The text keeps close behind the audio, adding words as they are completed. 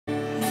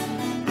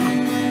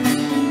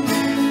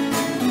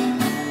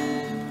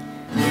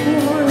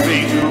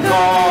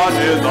God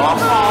in the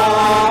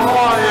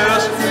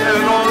highest,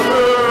 and on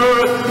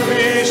earth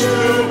peace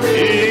to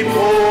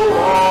people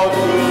of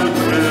good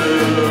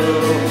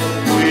will.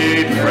 We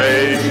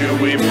praise you,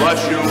 we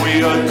bless you, we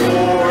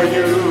adore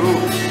you,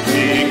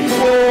 we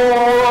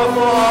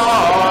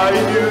glorify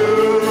you.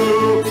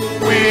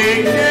 We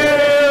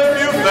give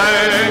you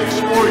thanks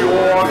for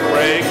your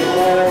great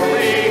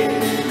glory,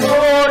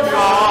 Lord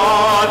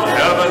God,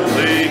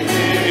 heavenly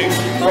King,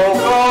 O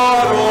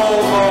God,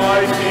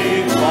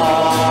 Almighty Father.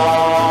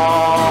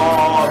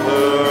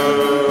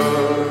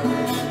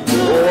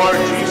 Lord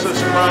Jesus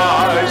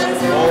Christ,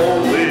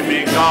 only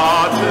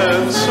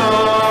begotten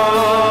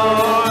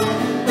Son,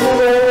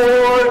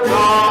 Lord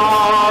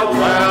God,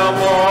 Lamb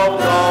of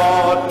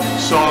God,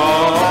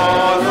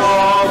 Son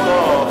of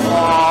the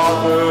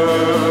Father,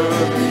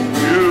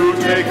 you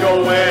take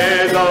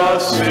away the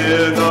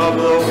sin of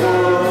the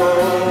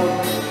world,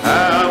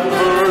 have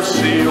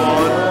mercy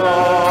on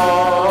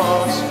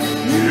us.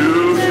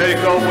 You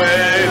take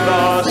away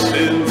the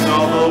sins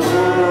of the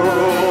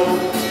world,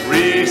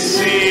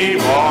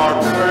 receive our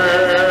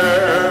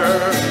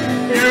prayer.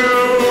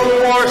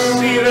 You are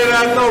seated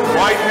at the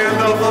right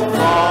hand of the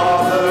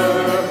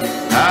Father,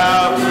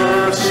 have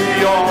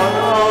mercy on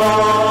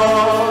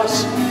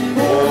us.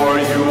 For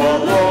you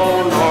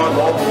alone are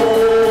the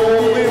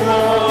Holy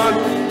One,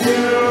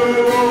 you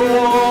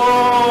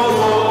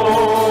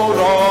alone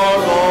are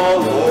the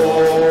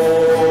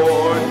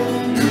Lord,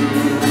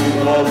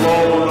 you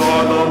alone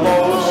are the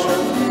Most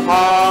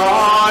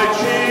High,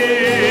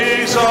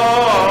 Jesus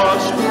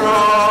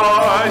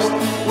Christ,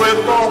 with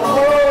the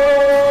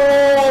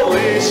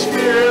Holy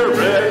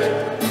Spirit,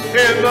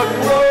 in the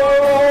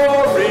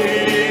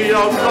glory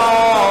of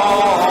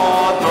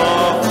God the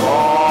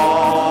Father.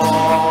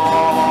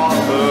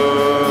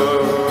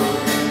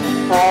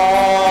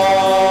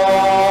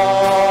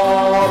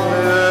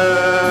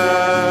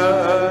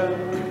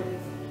 Amen.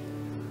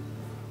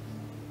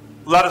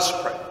 Let us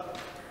pray.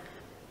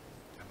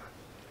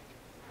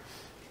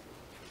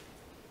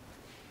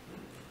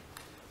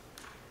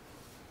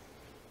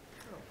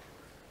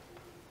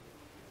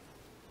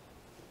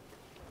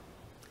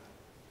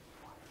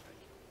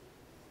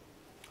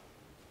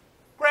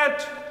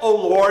 Grant, O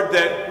Lord,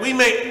 that we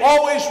may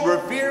always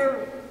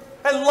revere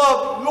and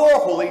love your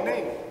holy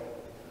name.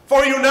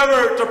 For you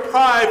never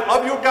deprive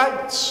of your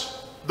guidance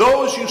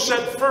those you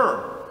set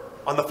firm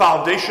on the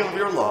foundation of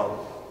your love.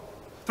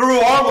 Through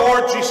our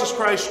Lord Jesus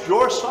Christ,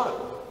 your Son,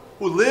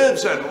 who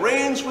lives and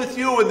reigns with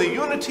you in the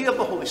unity of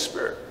the Holy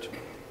Spirit,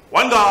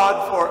 one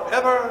God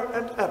forever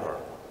and ever.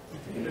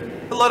 Amen.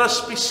 And let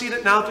us be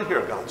seated now to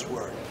hear God's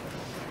word.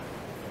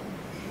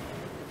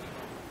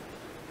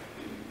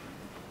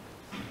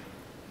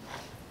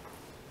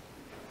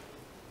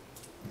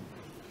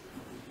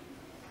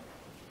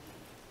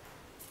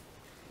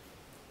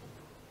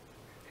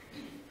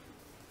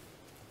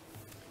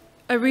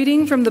 A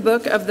reading from the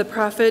book of the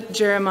prophet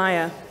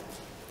Jeremiah.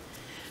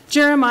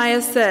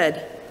 Jeremiah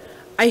said,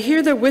 I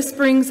hear the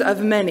whisperings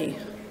of many,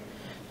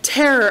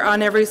 terror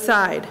on every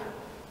side.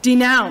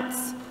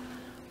 Denounce.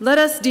 Let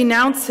us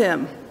denounce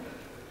him.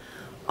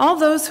 All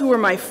those who were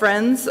my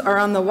friends are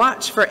on the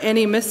watch for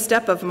any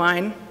misstep of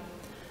mine.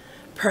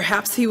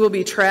 Perhaps he will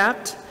be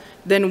trapped,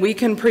 then we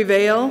can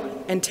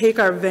prevail and take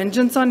our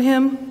vengeance on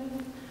him.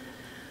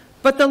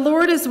 But the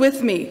Lord is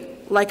with me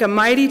like a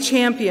mighty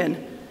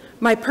champion.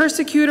 My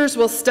persecutors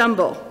will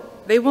stumble.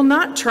 They will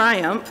not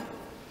triumph.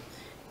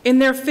 In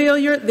their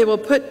failure, they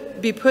will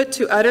be put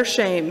to utter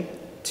shame,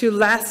 to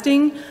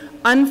lasting,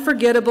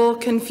 unforgettable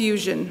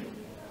confusion.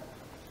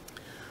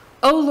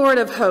 O Lord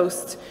of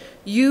hosts,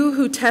 you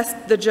who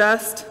test the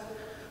just,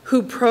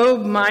 who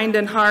probe mind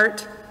and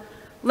heart,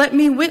 let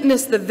me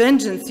witness the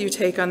vengeance you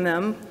take on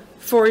them,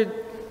 for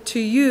to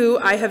you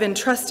I have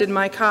entrusted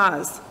my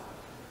cause.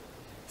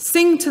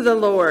 Sing to the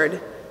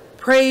Lord,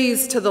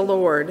 praise to the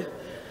Lord,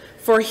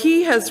 for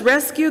he has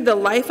rescued the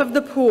life of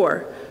the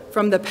poor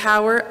from the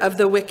power of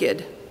the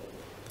wicked.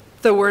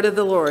 The word of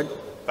the Lord.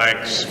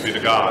 Thanks be to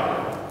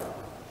God.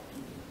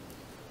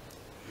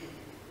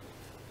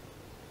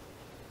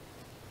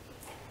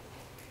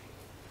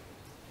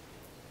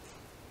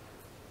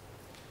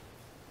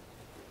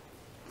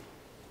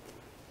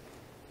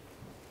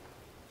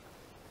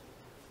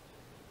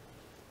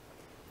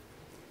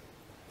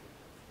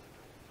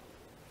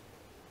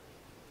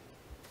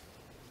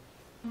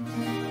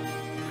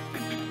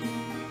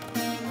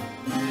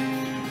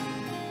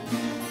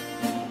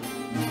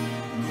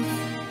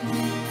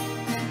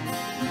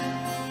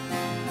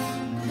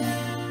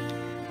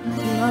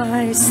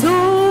 My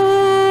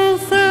soul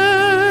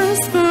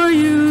thirsts for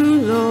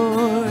you,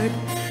 Lord,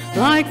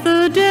 like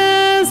the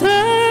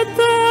desert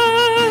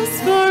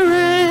thirsts for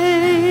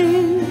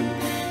rain.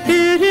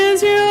 It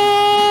is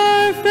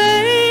your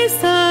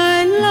face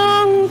I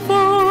long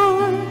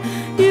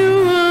for.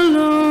 You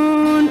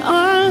alone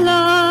are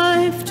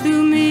life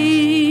to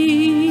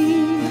me.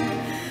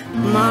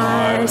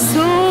 My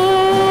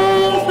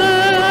soul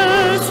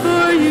thirsts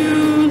for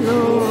you,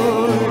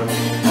 Lord,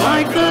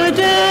 like the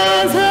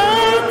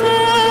desert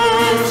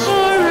thirsts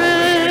for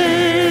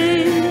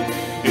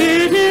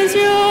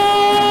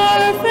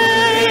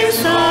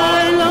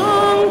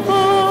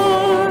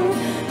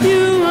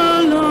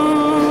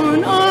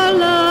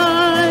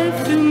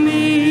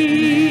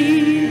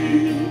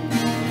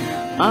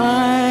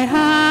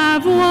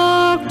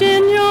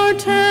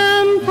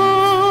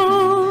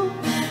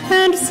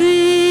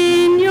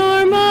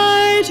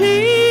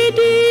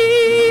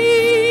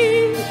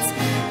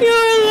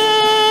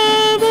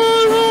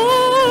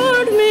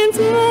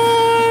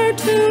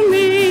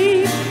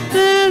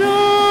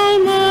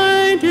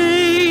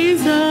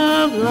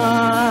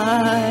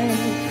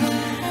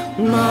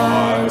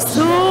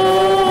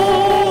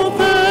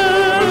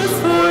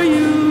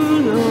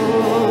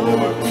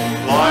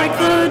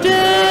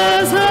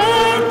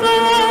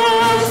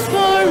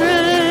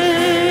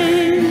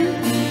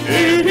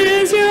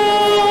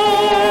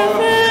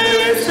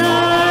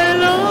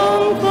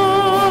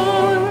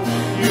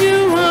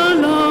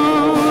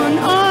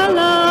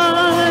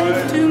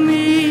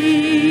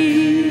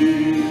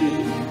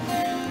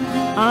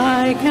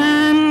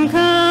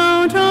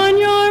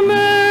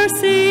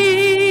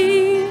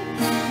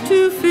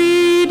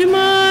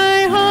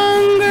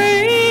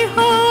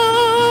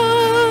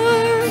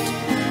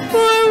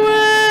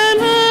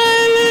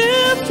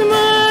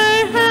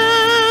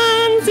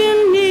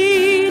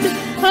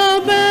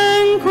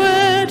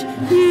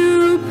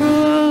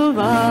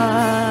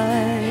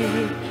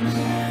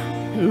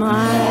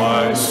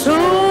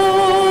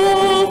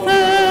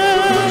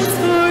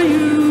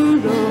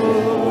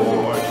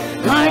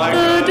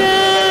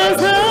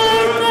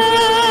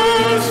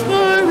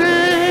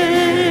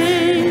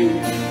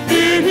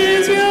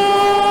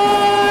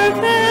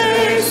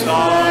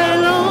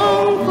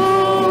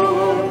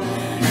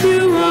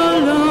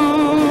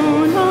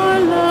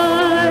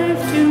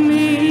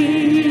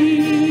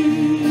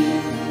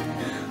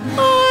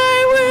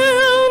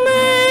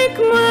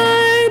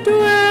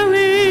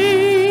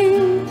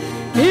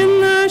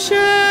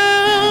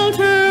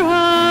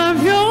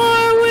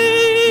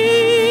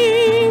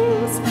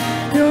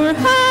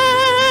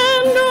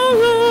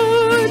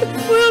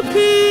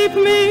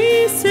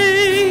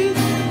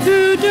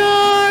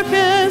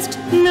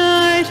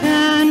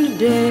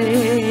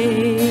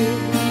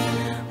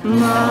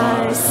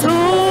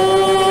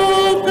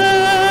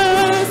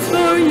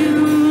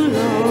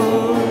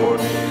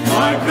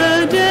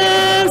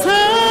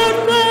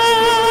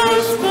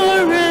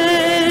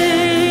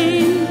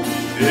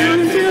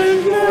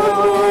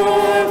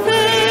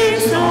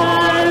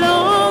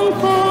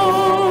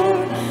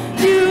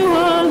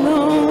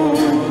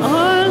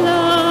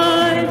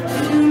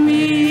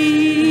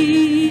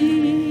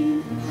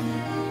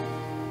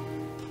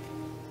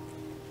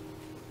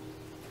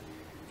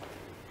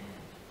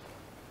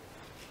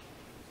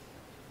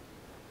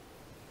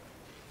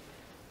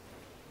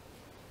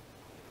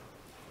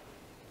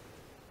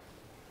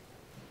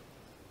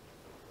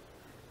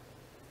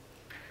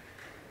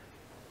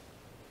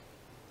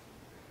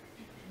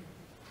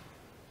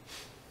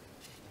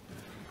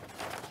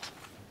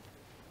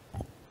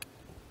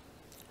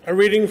A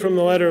reading from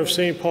the letter of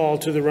St. Paul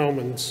to the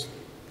Romans.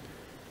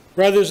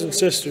 Brothers and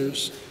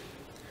sisters,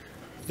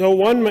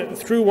 though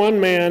through one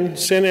man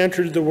sin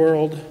entered the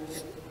world,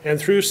 and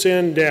through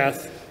sin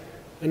death,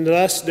 and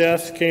thus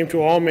death came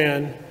to all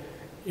men,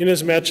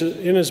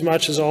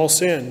 inasmuch as all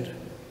sinned.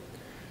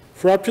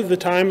 For up to the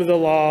time of the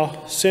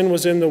law, sin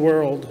was in the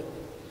world,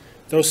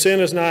 though sin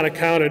is not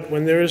accounted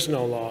when there is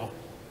no law.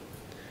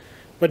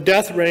 But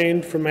death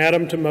reigned from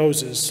Adam to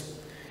Moses,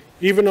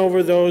 even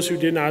over those who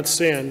did not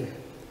sin,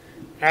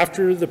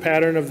 after the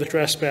pattern of the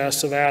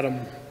trespass of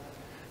Adam,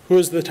 who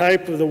is the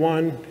type of the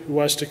one who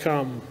was to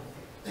come.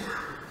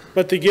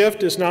 But the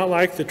gift is not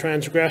like the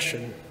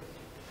transgression.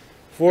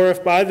 For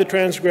if by the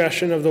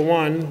transgression of the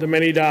one the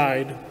many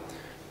died,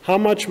 how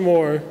much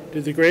more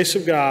did the grace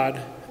of God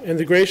and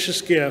the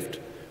gracious gift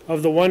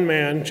of the one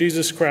man,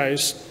 Jesus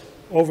Christ,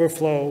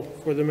 overflow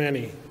for the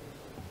many?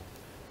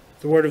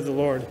 The word of the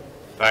Lord.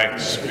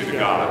 Thanks be to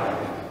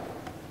God.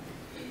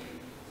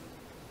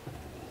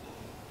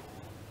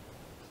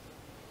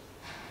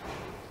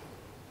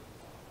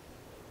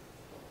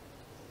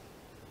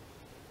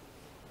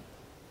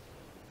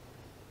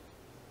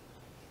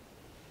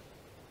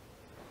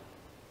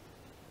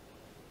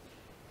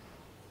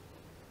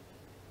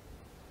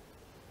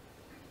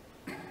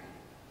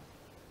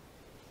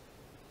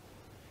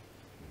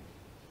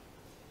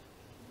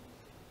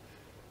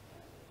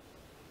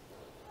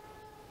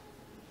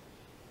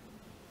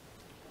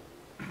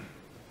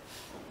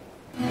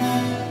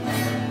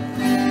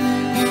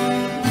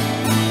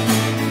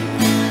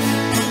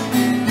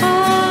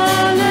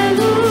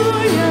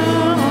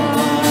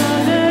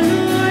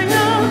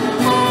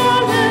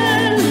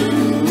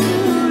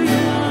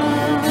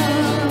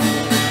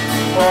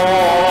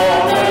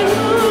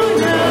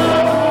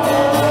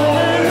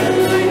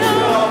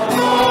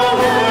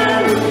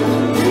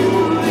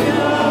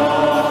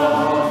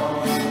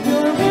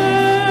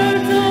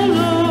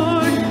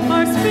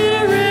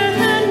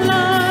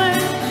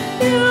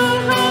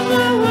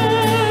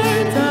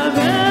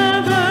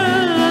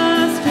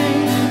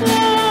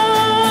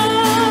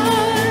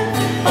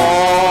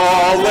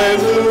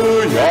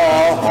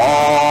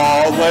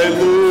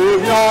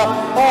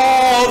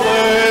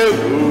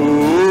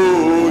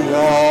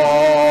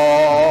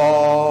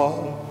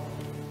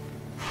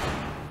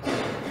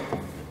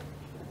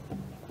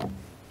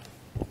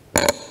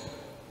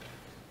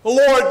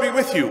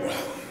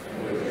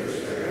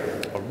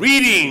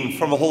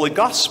 From the Holy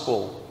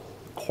Gospel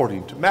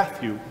according to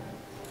Matthew.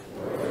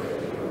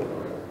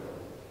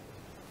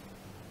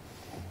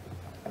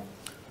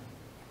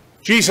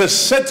 Jesus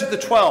said to the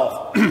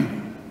 12,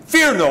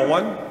 "Fear no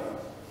one.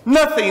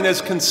 Nothing is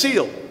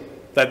concealed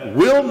that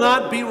will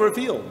not be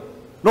revealed,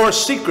 nor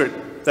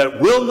secret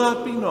that will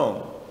not be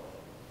known.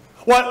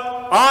 What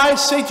I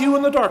say to you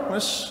in the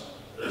darkness,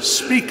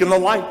 speak in the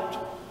light.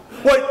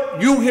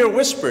 What you hear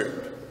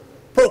whispered,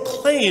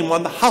 proclaim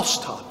on the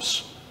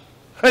housetops.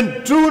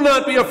 And do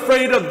not be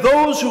afraid of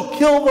those who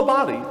kill the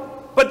body,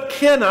 but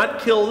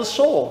cannot kill the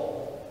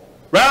soul.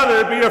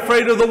 Rather, be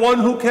afraid of the one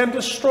who can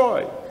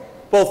destroy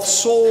both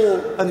soul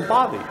and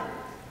body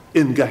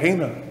in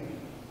Gehenna.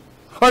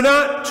 Are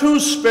not 2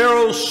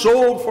 sparrows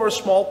sold for a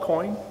small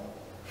coin?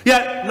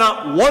 Yet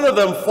not one of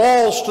them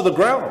falls to the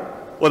ground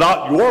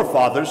without your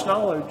Father's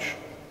knowledge.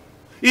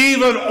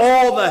 Even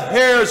all the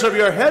hairs of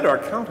your head are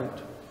counted.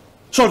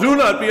 So do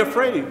not be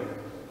afraid.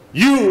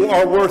 You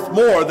are worth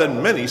more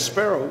than many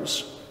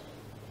sparrows.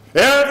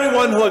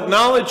 Everyone who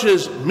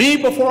acknowledges me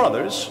before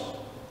others,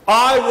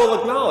 I will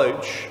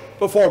acknowledge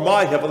before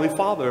my heavenly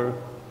Father.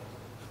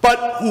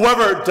 But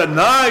whoever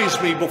denies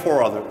me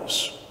before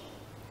others,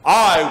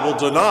 I will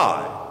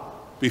deny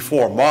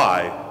before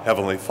my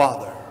heavenly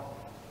Father."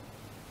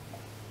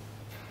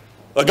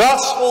 The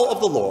Gospel of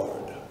the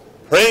Lord.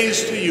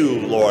 Praise to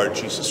you, Lord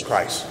Jesus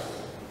Christ.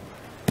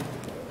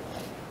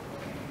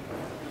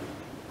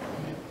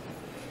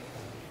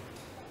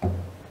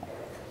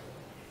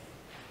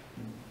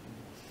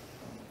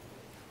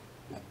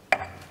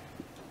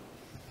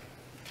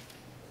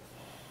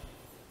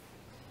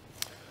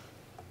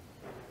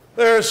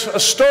 There's a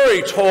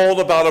story told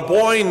about a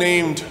boy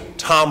named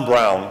Tom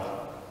Brown.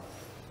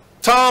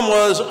 Tom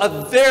was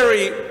a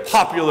very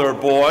popular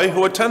boy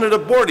who attended a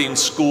boarding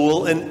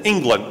school in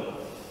England.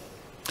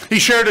 He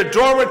shared a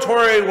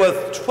dormitory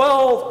with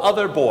 12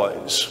 other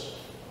boys,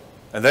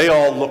 and they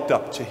all looked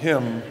up to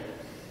him.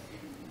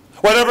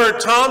 Whatever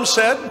Tom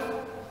said,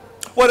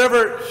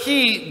 whatever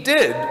he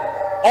did,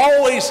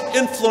 always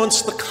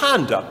influenced the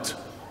conduct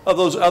of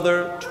those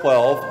other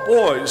 12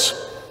 boys.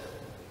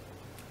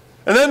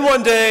 And then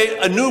one day,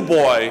 a new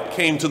boy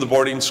came to the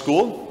boarding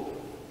school.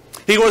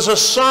 He was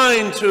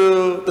assigned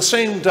to the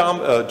same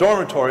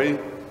dormitory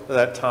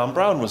that Tom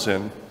Brown was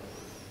in.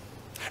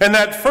 And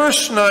that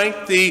first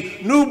night, the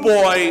new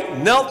boy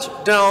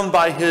knelt down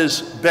by his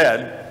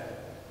bed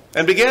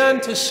and began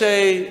to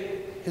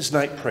say his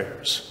night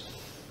prayers.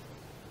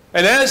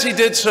 And as he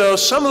did so,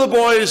 some of the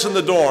boys in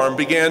the dorm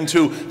began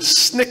to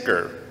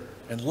snicker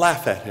and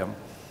laugh at him.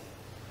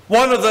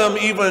 One of them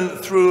even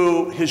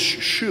threw his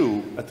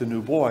shoe at the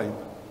new boy.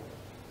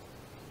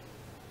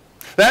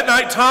 That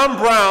night, Tom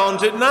Brown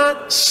did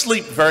not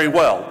sleep very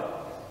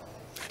well.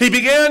 He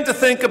began to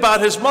think about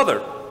his mother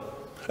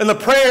and the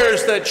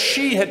prayers that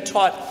she had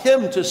taught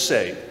him to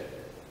say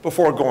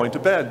before going to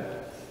bed.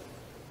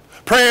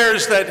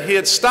 Prayers that he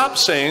had stopped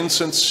saying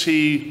since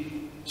he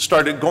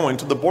started going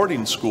to the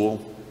boarding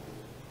school.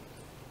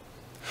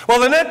 Well,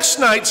 the next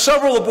night,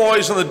 several of the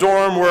boys in the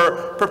dorm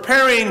were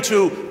preparing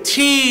to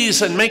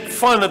tease and make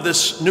fun of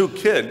this new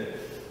kid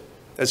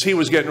as he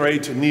was getting ready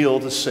to kneel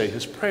to say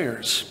his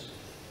prayers.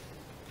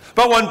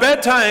 But when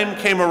bedtime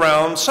came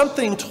around,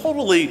 something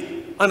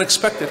totally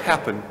unexpected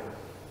happened.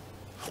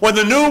 When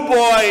the new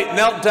boy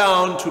knelt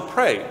down to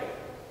pray,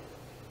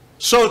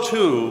 so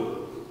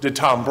too did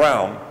Tom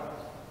Brown.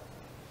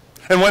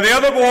 And when the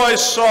other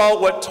boys saw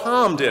what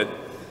Tom did,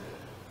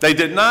 they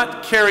did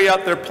not carry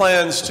out their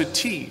plans to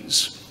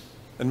tease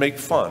and make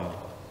fun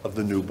of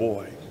the new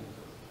boy.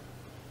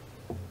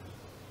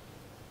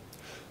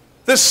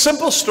 This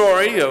simple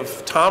story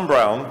of Tom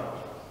Brown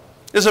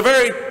is a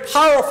very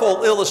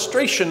powerful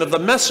illustration of the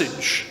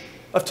message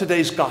of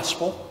today's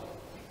gospel.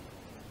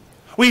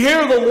 We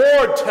hear the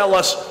Lord tell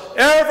us,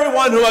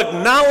 "Everyone who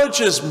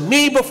acknowledges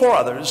me before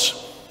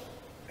others,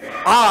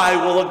 I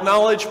will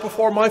acknowledge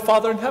before my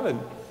Father in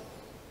heaven.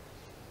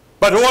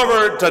 But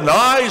whoever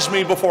denies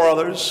me before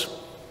others,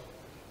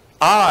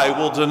 I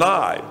will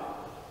deny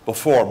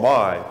before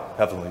my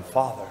heavenly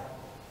Father."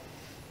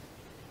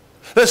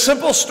 This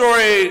simple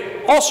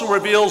story also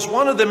reveals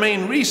one of the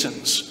main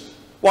reasons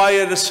why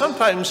it is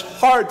sometimes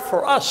hard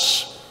for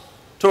us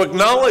to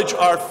acknowledge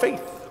our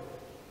faith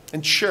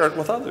and share it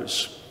with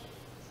others.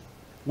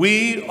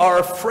 We are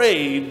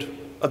afraid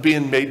of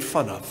being made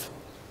fun of.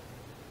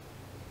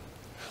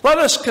 Let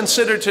us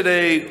consider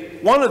today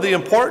one of the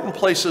important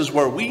places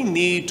where we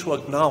need to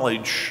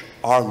acknowledge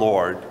our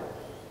Lord,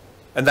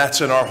 and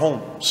that's in our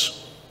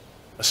homes,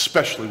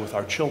 especially with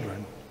our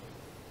children.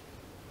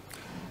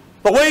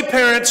 The way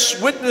parents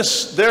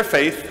witness their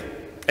faith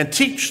and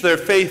teach their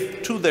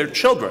faith to their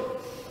children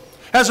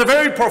has a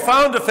very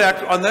profound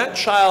effect on that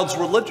child's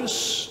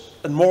religious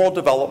and moral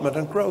development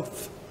and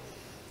growth.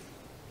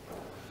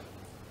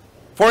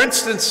 For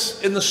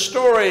instance, in the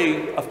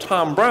story of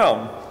Tom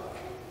Brown,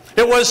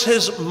 it was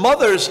his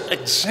mother's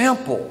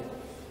example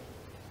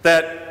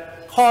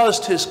that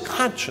caused his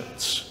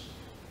conscience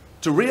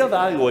to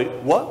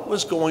reevaluate what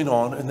was going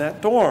on in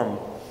that dorm.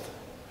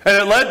 And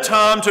it led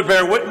Tom to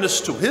bear witness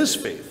to his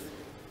faith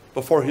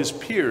before his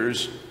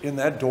peers in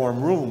that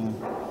dorm room.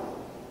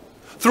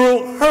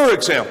 Through her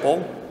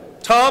example,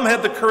 Tom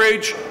had the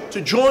courage to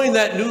join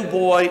that new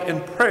boy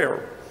in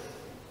prayer.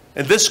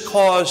 And this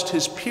caused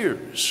his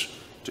peers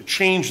to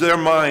change their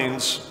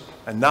minds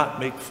and not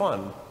make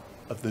fun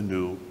of the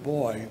new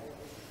boy.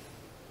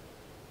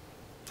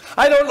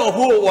 I don't know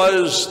who it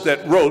was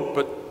that wrote,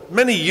 but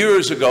many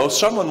years ago,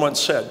 someone once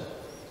said,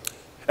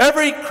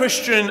 "Every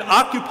Christian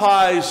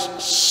occupies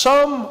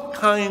some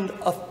kind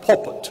of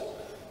pulpit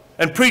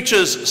and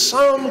preaches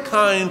some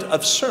kind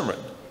of sermon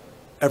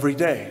every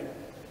day."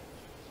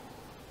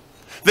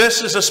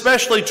 This is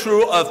especially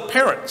true of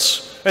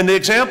parents and the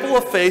example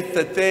of faith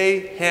that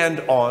they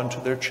hand on to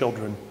their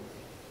children.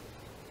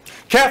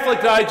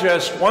 Catholic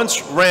Digest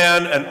once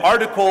ran an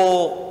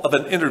article of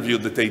an interview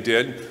that they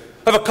did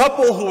of a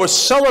couple who were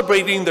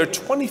celebrating their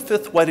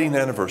 25th wedding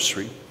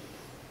anniversary.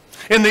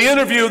 In the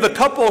interview, the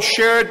couple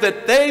shared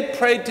that they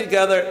prayed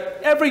together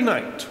every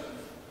night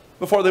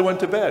before they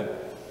went to bed.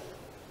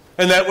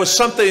 And that was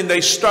something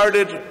they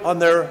started on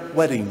their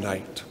wedding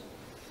night.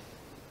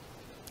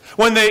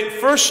 When they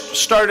first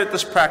started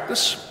this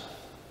practice,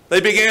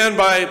 they began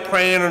by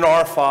praying an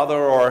Our Father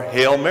or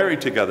Hail Mary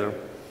together.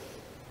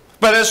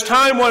 But as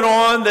time went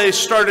on, they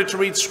started to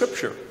read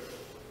Scripture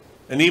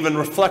and even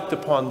reflect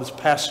upon this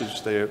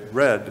passage they had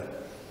read.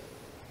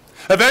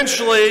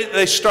 Eventually,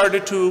 they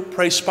started to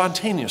pray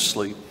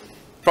spontaneously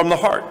from the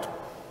heart.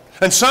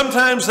 And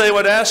sometimes they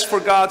would ask for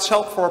God's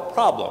help for a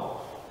problem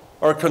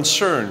or a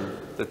concern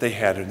that they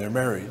had in their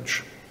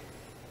marriage.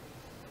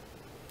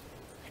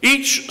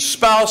 Each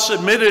spouse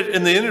admitted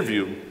in the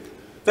interview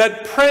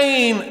that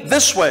praying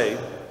this way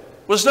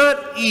was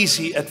not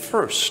easy at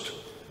first,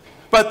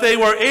 but they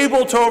were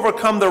able to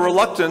overcome their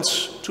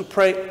reluctance to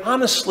pray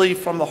honestly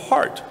from the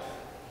heart,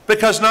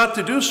 because not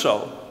to do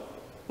so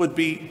would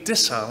be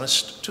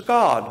dishonest to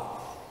God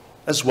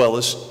as well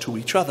as to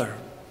each other.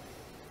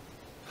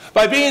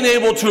 By being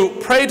able to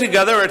pray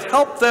together, it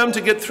helped them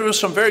to get through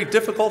some very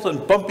difficult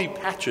and bumpy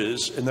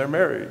patches in their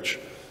marriage,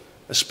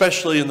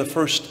 especially in the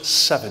first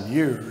 7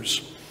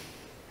 years.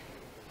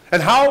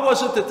 And how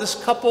was it that this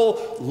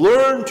couple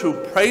learned to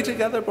pray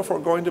together before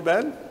going to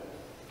bed?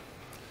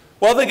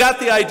 Well, they got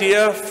the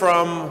idea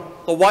from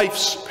the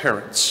wife's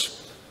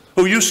parents,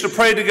 who used to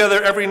pray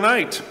together every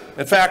night.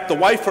 In fact, the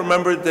wife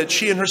remembered that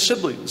she and her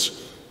siblings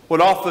would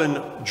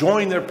often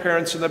join their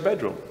parents in their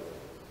bedroom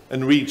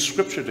and read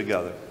Scripture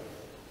together.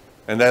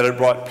 And that had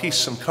brought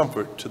peace and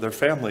comfort to their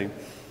family.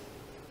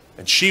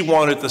 And she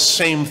wanted the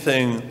same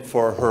thing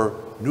for her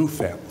new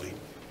family.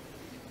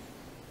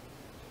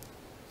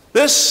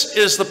 This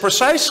is the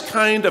precise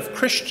kind of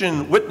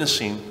Christian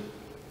witnessing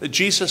that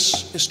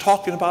Jesus is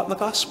talking about in the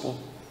gospel.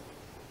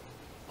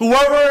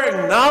 Whoever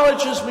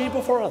acknowledges me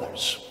before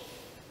others,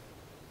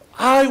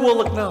 I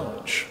will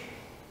acknowledge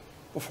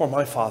before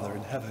my Father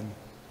in heaven.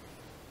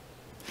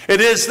 It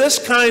is this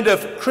kind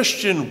of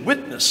Christian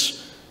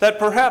witness that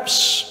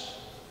perhaps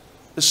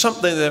is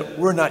something that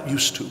we're not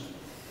used to.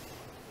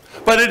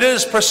 But it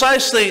is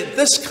precisely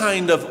this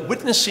kind of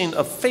witnessing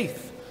of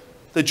faith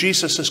that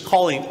Jesus is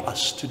calling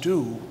us to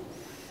do.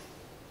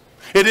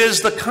 It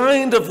is the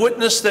kind of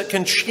witness that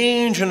can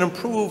change and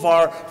improve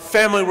our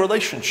family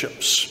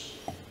relationships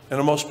in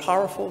a most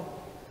powerful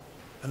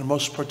and a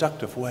most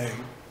productive way.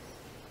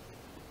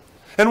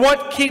 And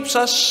what keeps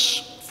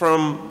us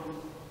from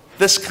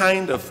this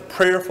kind of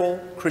prayerful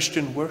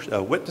Christian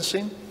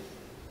witnessing?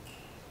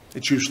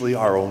 It's usually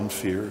our own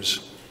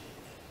fears.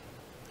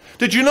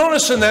 Did you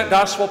notice in that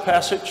gospel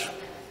passage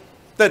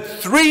that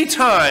 3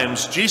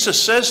 times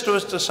Jesus says to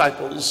his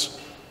disciples,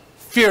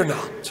 "Fear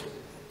not"?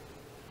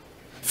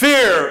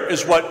 Fear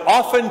is what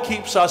often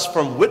keeps us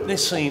from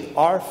witnessing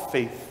our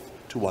faith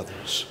to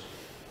others.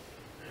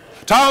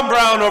 Tom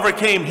Brown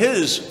overcame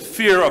his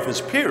fear of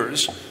his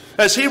peers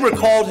as he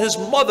recalled his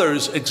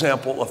mother's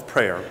example of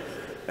prayer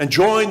and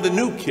joined the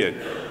new kid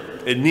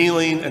in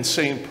kneeling and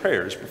saying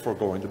prayers before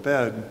going to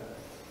bed.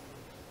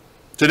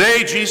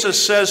 Today,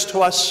 Jesus says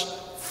to us,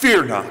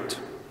 "Fear not,"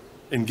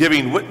 in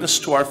giving witness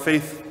to our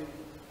faith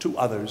to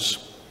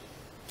others.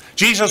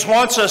 Jesus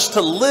wants us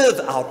to live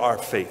out our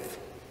faith,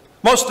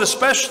 most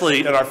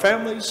especially in our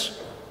families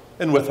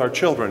and with our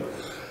children.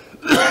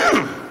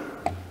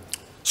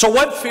 So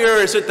what fear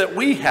is it that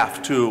we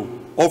have to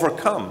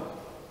overcome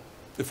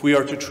if we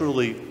are to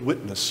truly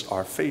witness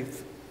our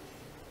faith?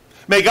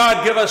 May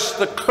God give us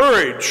the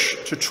courage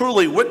to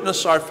truly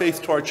witness our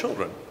faith to our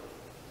children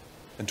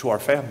and to our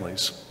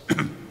families.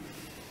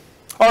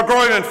 Our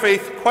growing in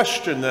faith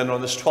question then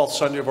on this 12th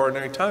Sunday of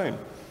Ordinary Time: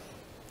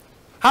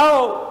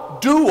 how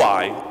do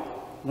I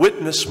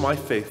witness my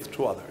faith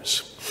to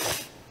others?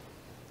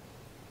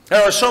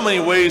 There are so many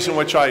ways in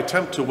which I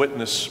attempt to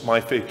witness my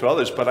faith to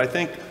others, but I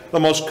think the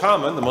most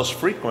common, the most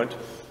frequent,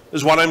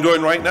 is what I'm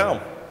doing right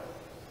now,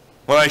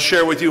 when I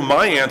share with you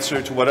my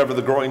answer to whatever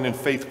the growing in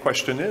faith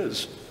question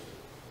is.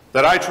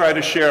 That I try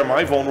to share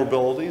my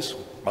vulnerabilities,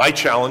 my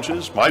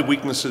challenges, my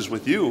weaknesses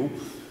with you,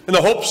 in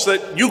the hopes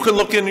that you can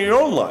look into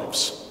your own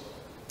lives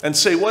and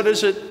say, what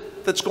is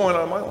it that's going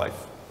on in my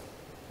life?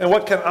 And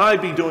what can I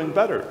be doing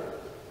better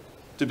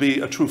to be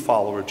a true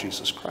follower of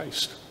Jesus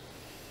Christ?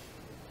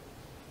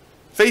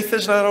 Faith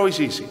is not always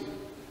easy.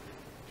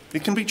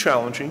 It can be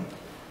challenging.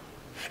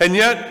 And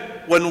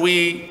yet, when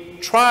we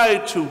try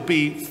to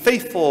be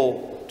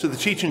faithful to the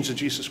teachings of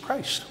Jesus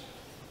Christ,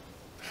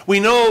 we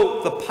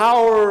know the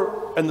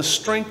power and the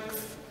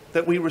strength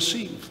that we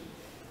receive.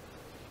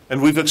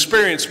 And we've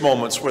experienced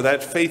moments where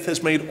that faith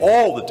has made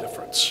all the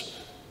difference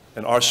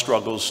in our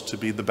struggles to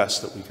be the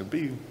best that we can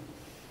be.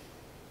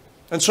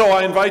 And so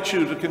I invite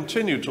you to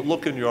continue to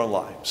look in your own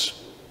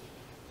lives.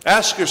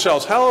 Ask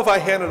yourselves, how have I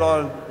handed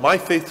on my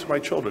faith to my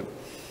children?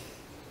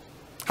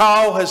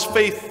 How has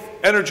faith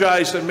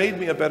energized and made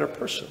me a better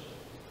person?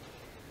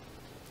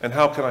 And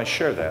how can I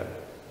share that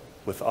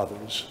with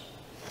others?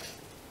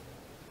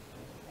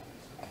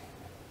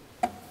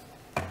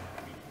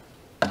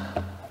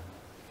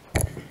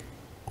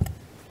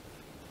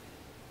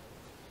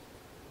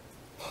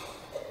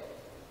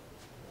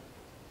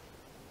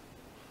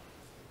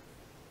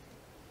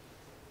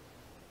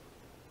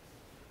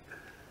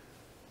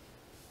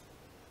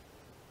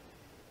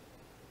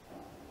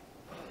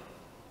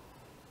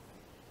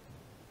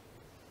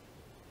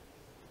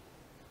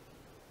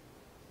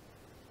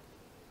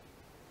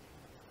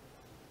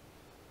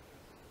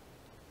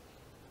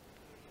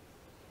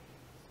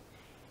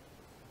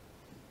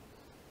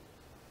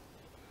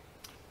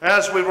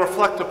 As we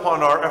reflect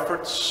upon our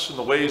efforts and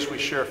the ways we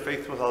share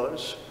faith with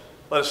others,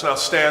 let us now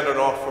stand and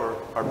offer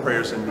our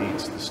prayers and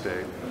needs this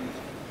day.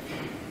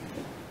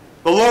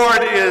 The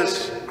Lord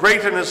is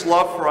great in his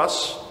love for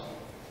us,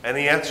 and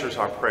he answers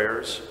our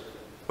prayers.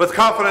 With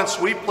confidence,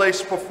 we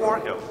place before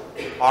him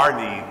our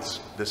needs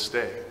this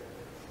day.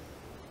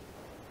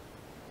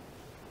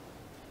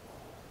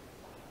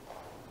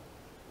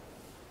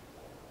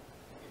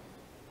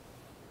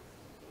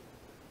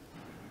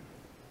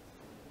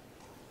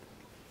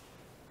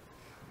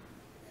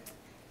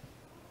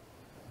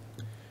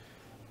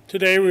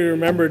 Today we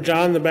remember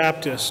John the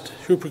Baptist,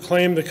 who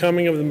proclaimed the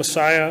coming of the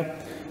Messiah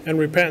and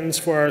repentance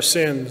for our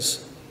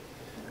sins.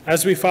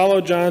 As we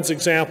follow John's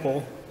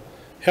example,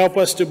 help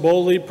us to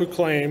boldly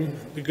proclaim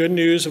the good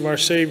news of our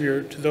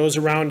Savior to those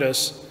around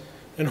us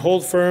and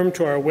hold firm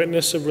to our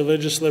witness of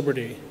religious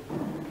liberty.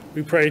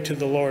 We pray to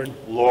the Lord.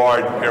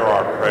 Lord, hear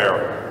our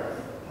prayer.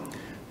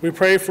 We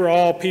pray for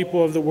all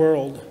people of the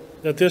world,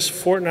 that this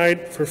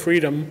fortnight for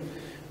freedom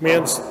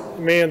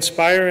may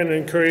inspire and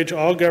encourage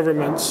all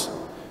governments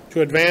to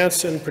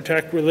advance and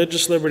protect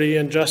religious liberty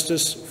and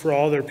justice for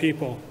all their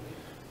people.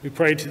 We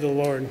pray to the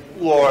Lord.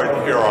 Lord,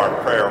 hear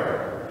our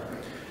prayer.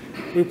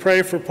 We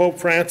pray for Pope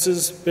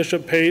Francis,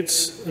 Bishop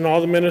Pates, and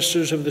all the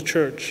ministers of the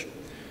Church,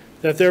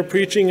 that their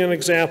preaching and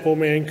example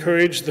may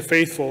encourage the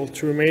faithful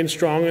to remain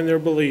strong in their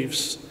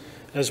beliefs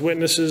as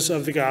witnesses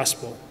of the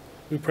gospel.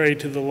 We pray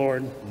to the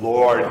Lord.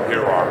 Lord,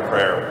 hear our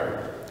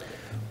prayer.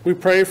 We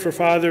pray for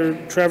Father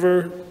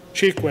Trevor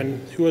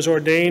Cheequin, who was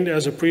ordained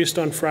as a priest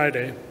on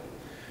Friday.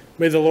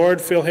 May the Lord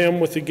fill him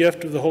with the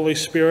gift of the Holy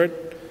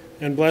Spirit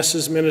and bless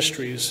his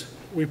ministries.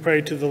 We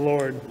pray to the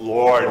Lord.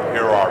 Lord,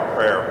 hear our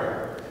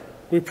prayer.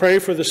 We pray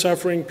for the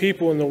suffering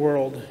people in the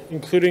world,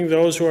 including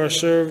those who are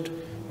served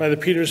by the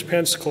Peters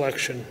Pence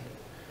collection,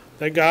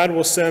 that God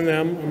will send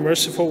them a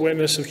merciful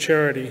witness of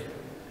charity.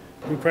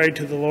 We pray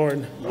to the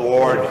Lord.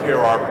 Lord, hear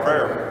our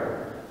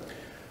prayer.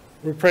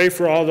 We pray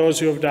for all those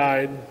who have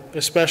died,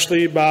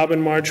 especially Bob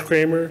and Marge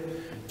Kramer,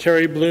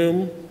 Terry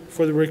Bloom,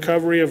 for the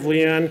recovery of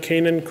Leanne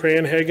Canaan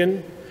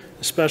Cranhagen,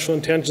 the special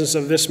intentions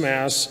of this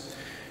Mass,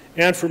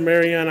 and for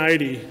Marianne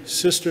Eide,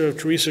 sister of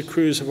Teresa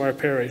Cruz of our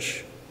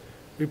parish.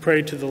 We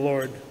pray to the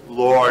Lord.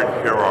 Lord,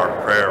 hear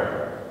our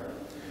prayer.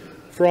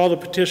 For all the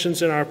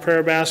petitions in our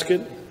prayer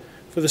basket,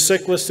 for the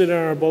sick listed in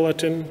our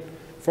bulletin,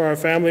 for our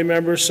family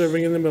members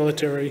serving in the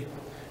military,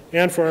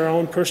 and for our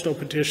own personal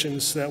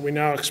petitions that we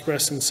now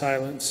express in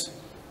silence.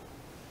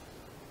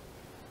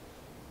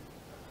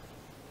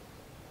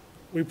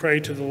 We pray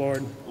to the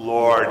Lord.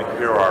 Lord,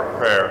 hear our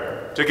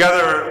prayer.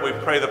 Together we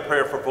pray the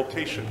prayer for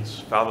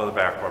vocations, found in the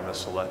back of our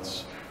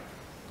missalettes.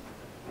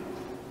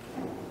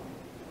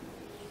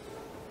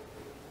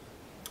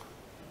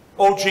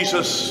 O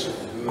Jesus,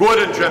 good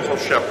and gentle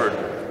shepherd,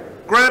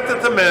 grant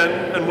that the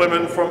men and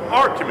women from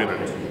our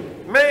community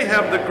may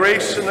have the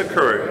grace and the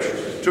courage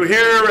to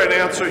hear and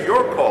answer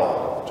your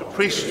call to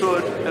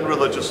priesthood and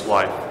religious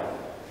life.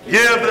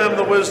 Give them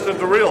the wisdom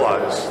to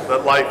realize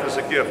that life is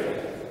a gift.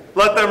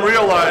 Let them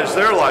realize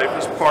their life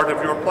is part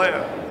of your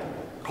plan.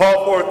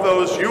 Call forth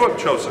those you have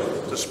chosen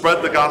to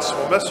spread the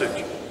gospel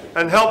message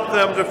and help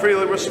them to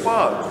freely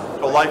respond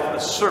to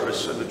lifeless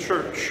service in the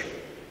church.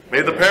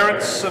 May the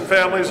parents and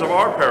families of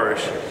our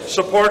parish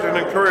support and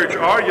encourage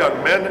our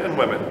young men and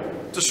women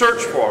to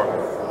search for,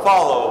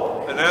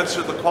 follow, and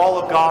answer the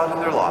call of God in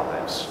their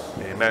lives.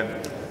 Amen.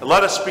 And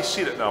let us be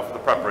seated now for the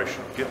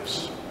preparation of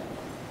gifts.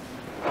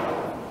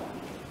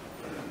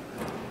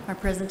 Our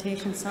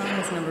presentation song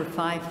is number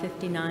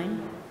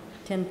 559,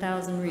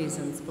 10,000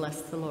 Reasons,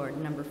 Bless the Lord,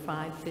 number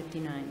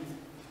 559.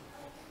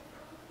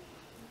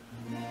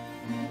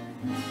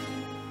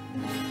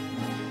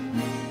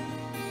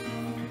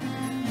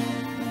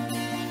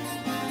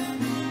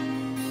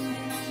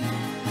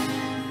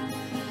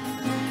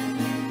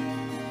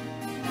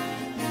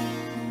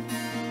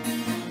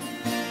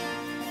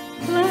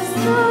 Bless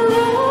the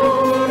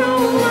Lord,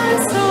 oh my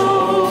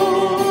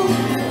soul,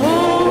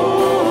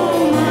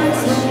 oh my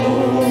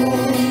soul,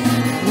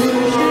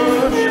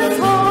 worship His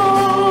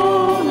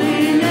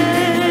holy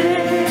name.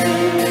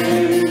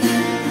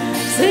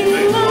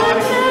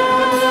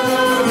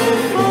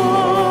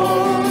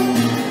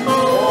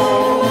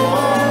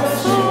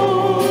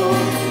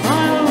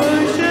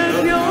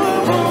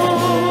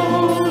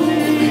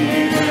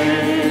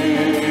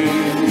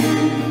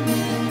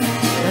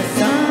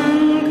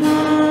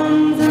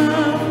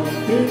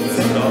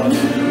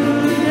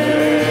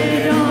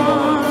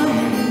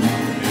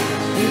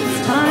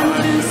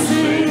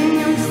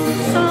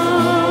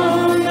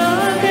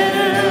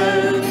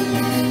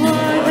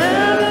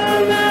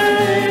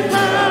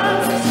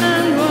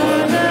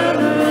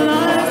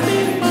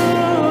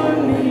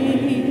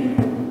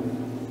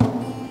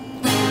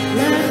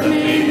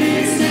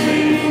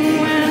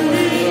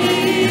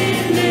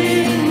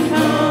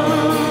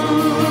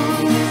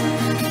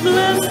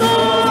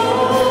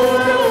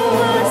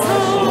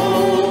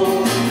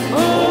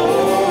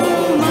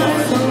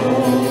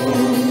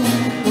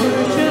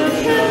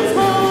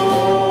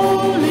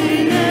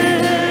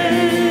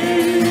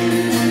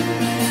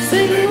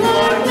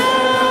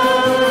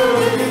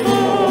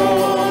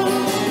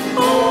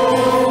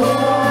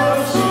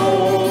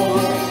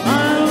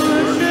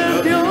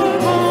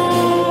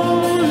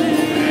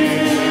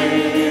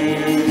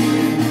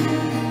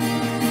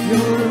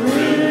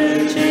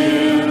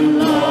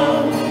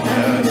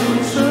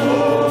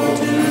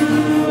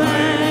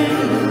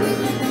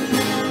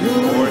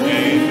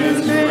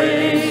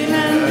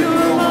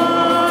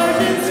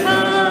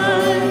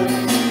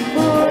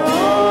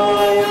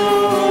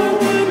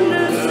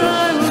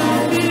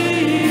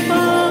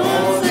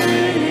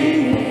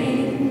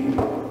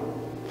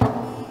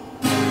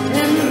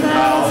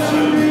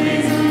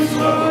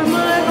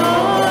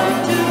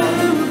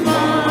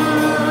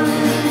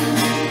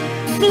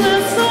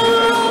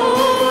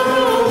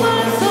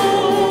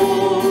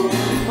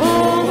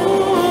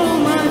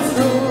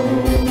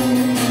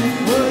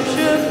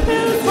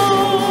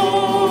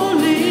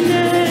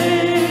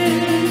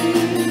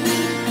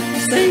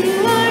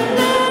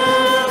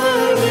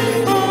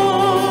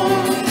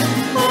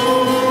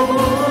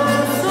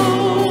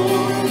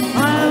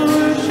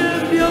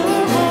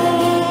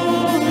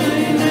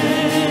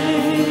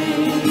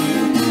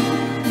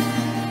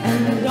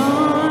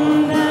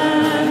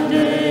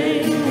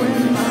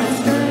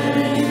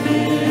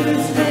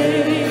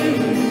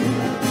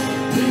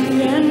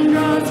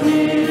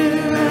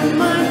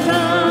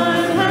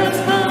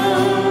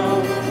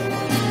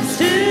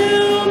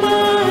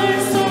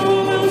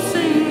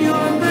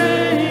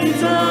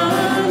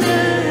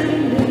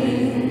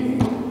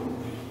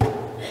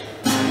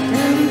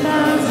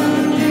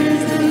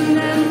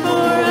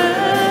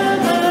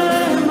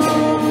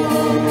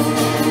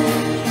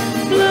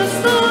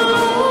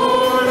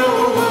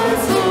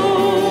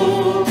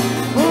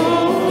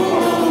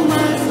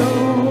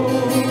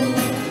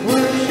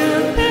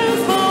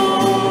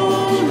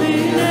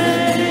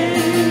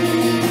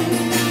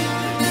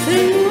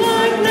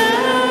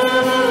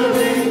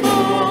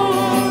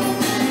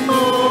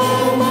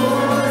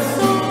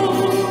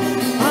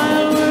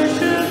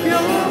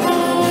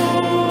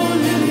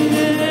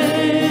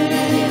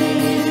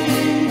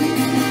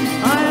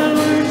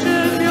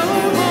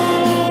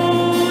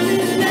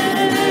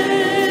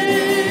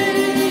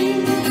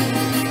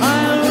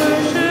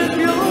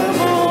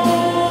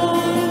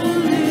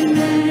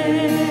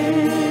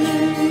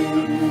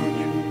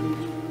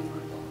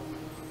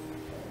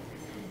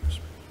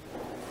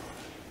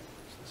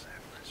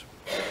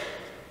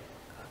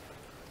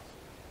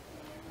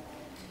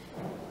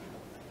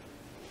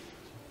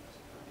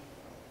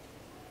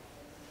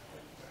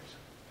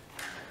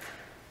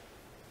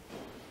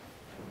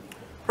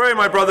 Pray,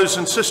 my brothers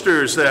and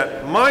sisters,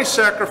 that my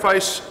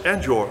sacrifice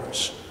and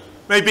yours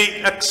may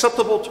be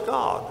acceptable to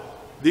God,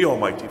 the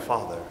Almighty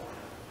Father.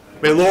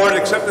 May the Lord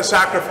accept the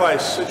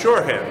sacrifice at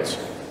your hands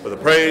for the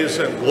praise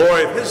and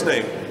glory of his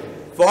name,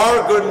 for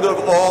our good and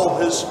of all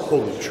his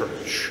holy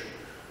church.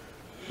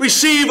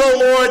 Receive, O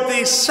Lord,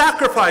 the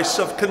sacrifice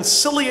of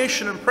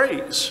conciliation and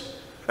praise,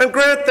 and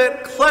grant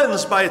that,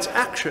 cleansed by its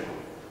action,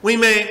 we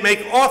may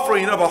make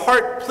offering of a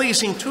heart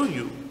pleasing to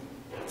you,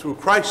 through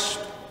Christ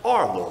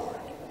our Lord.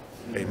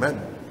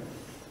 Amen.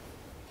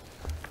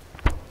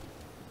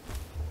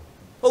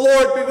 The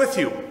Lord be with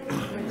you.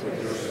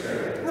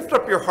 Lift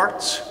up your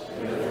hearts.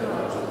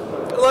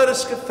 Let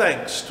us give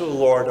thanks to the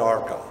Lord our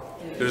God.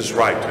 It is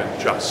right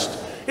and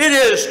just. It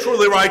is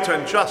truly right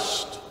and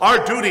just,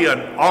 our duty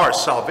and our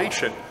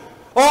salvation,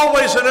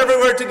 always and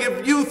everywhere to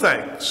give you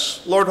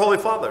thanks, Lord, Holy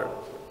Father,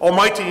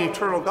 Almighty and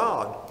eternal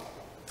God,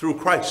 through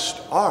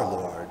Christ our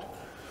Lord.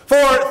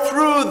 For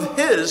through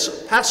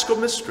his paschal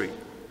mystery,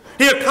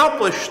 he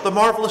accomplished the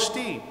marvelous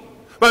deed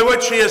by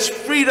which he has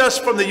freed us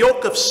from the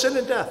yoke of sin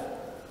and death,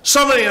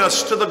 summoning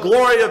us to the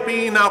glory of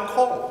being now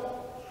called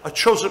a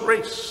chosen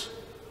race,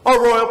 a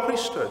royal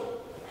priesthood,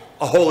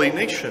 a holy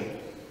nation,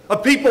 a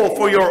people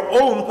for your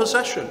own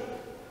possession,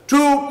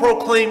 to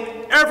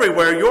proclaim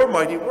everywhere your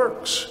mighty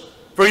works.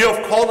 For you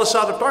have called us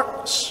out of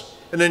darkness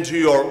and into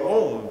your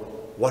own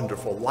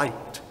wonderful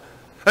light.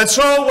 And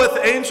so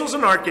with angels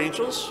and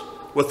archangels,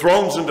 with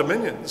thrones and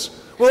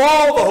dominions, with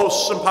all the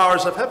hosts and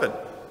powers of heaven,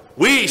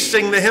 we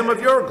sing the hymn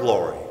of your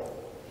glory,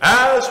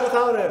 as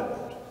without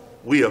end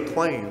we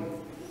acclaim.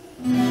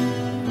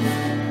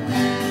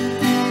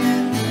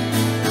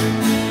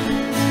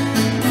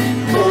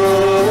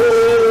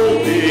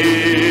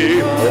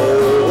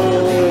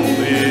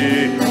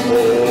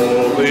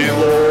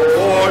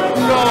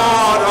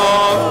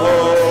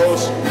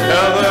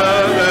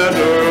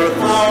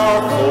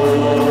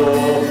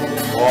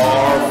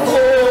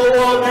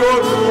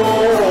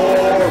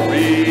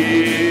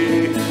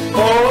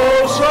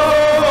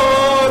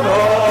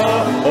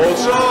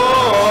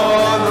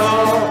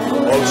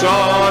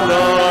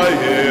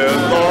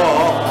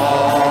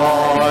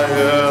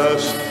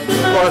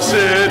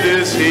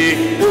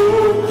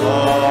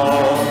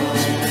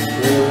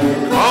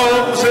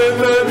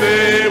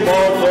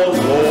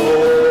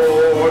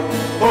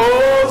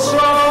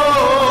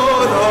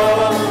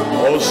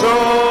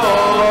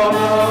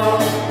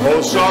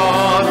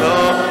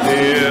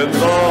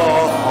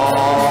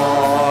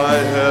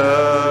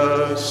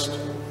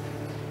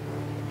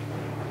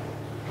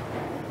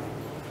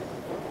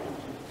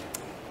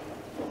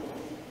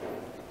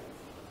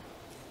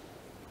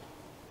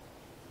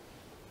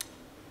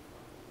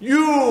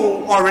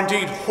 You are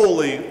indeed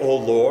holy, O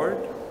Lord,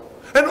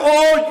 and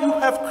all you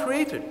have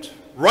created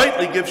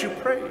rightly gives you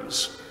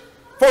praise.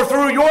 For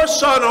through your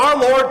Son, our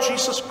Lord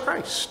Jesus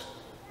Christ,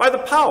 by the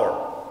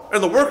power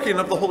and the working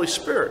of the Holy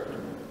Spirit,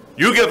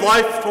 you give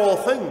life to all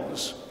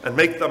things and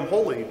make them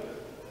holy.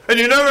 And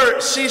you never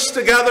cease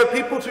to gather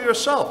people to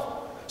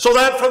yourself, so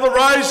that from the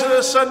rise of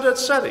the sun to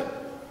its setting,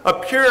 a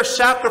pure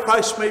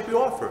sacrifice may be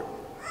offered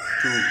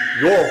to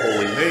your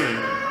holy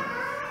name.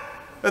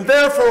 And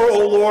therefore,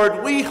 O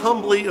Lord, we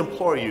humbly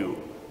implore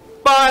you,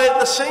 by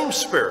the same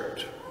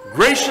Spirit,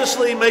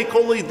 graciously make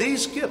holy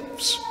these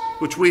gifts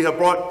which we have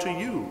brought to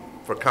you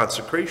for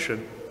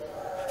consecration,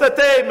 that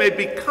they may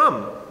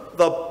become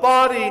the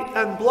body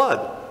and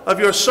blood of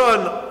your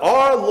Son,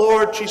 our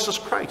Lord Jesus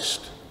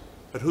Christ,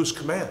 at whose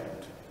command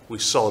we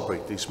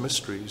celebrate these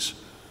mysteries.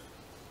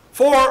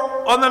 For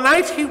on the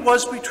night he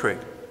was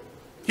betrayed,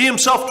 he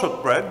himself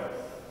took bread,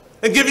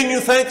 and giving you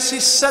thanks, he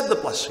said the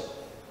blessing,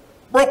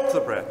 broke the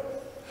bread,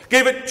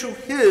 gave it to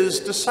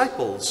his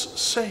disciples,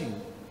 saying,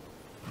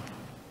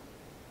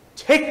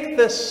 "Take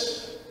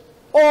this,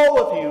 all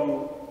of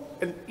you,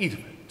 and eat of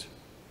it.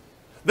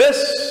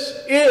 This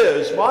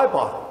is my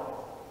body,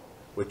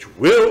 which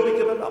will be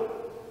given up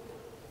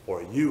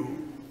for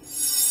you."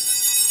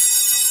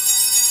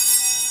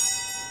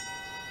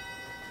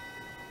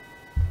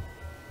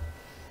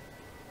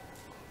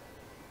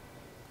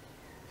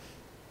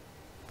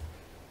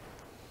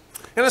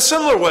 In a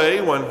similar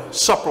way, when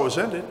supper was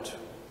ended,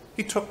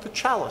 he took the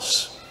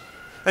chalice,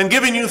 and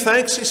giving you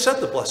thanks, he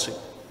said the blessing,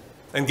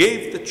 and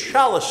gave the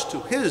chalice to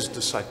his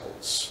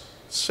disciples,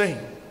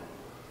 saying,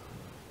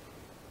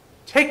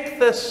 "Take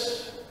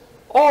this,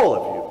 all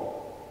of you,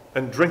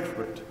 and drink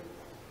from it.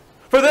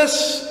 For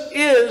this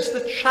is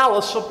the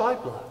chalice of my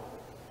blood,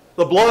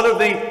 the blood of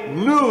the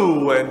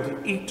new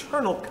and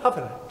eternal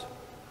covenant,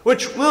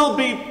 which will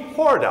be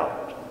poured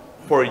out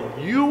for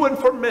you and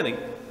for many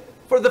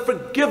for the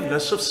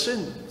forgiveness of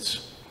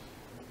sins.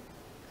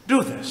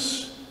 Do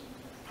this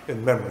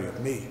in memory of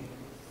me."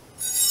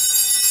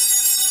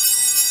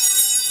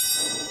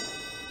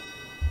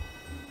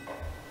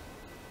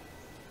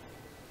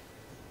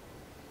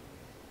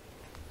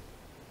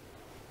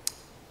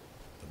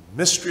 The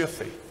mystery of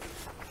faith.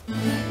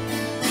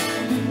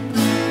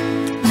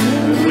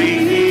 We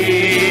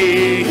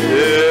eat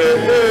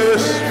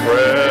this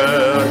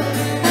bread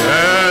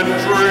and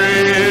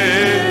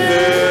drink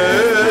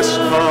this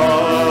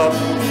cup.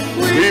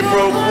 We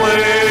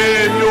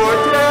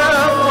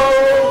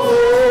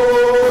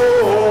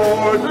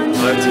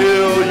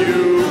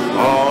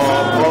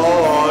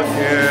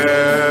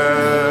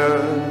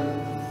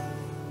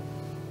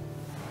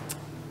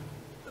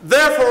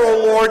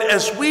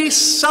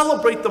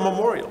celebrate the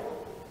memorial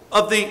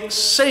of the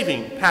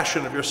saving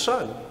passion of your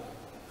Son,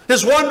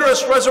 his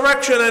wondrous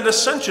resurrection and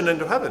ascension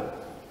into heaven.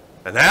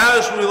 And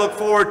as we look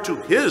forward to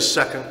his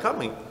second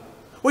coming,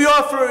 we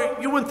offer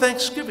you in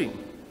thanksgiving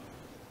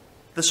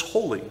this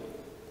holy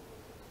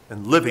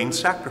and living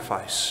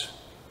sacrifice.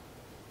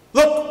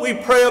 Look, we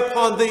pray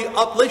upon the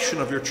oblation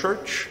of your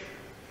church,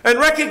 and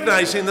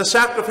recognizing the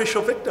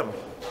sacrificial victim,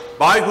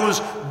 by whose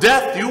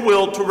death you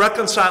will to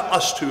reconcile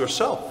us to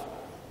yourself.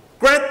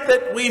 Grant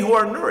that we who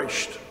are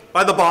nourished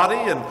by the body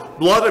and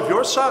blood of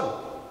your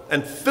Son,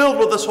 and filled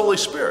with this Holy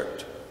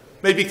Spirit,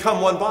 may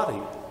become one body,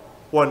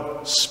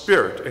 one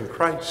spirit in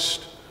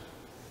Christ.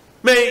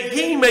 May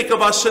he make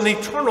of us an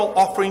eternal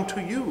offering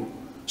to you,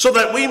 so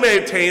that we may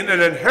obtain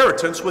an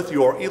inheritance with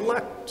your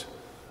elect,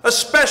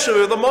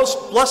 especially the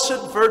most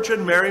blessed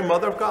Virgin Mary,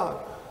 Mother of God,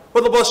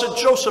 with the blessed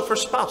Joseph, her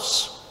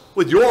spouse,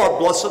 with your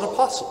blessed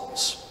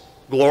apostles,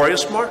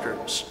 glorious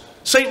martyrs,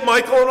 Saint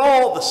Michael and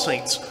all the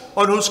saints,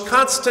 on whose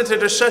constant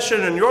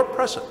intercession in your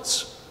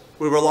presence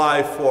we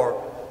rely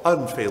for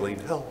unfailing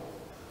help.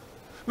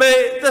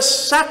 May the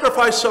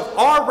sacrifice of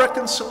our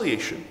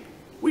reconciliation,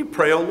 we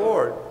pray, O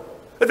Lord,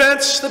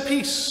 advance the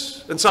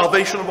peace and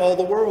salvation of all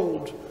the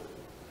world.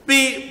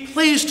 Be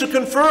pleased to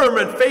confirm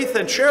in faith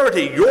and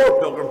charity your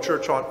pilgrim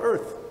church on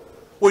earth,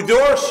 with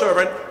your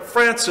servant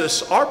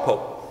Francis, our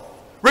Pope,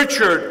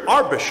 Richard,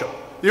 our Bishop,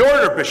 the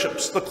order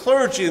bishops, the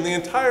clergy, and the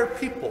entire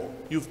people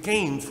you've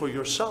gained for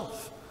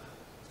yourself.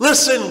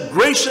 Listen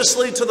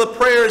graciously to the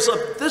prayers of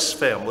this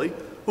family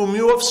whom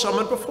you have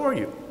summoned before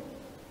you.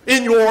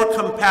 In your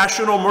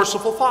compassion, O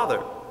merciful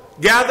Father,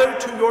 gather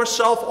to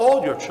yourself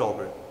all your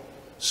children,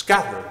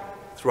 scattered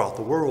throughout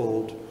the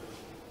world.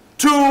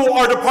 To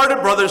our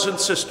departed brothers and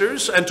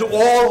sisters, and to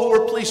all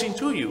who are pleasing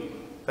to you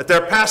at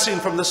their passing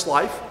from this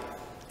life,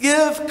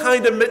 give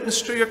kind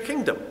admittance to your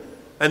kingdom.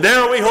 And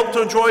there we hope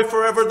to enjoy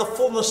forever the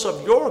fullness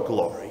of your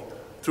glory,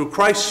 through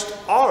Christ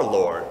our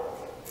Lord,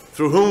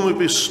 through whom we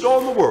bestow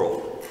on the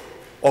world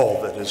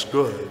all that is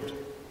good.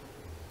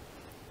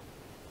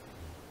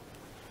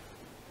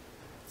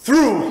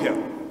 Through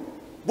him,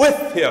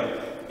 with him,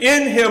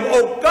 in him,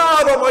 O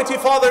God, Almighty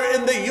Father,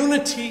 in the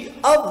unity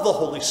of the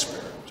Holy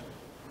Spirit,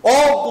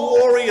 all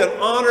glory and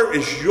honor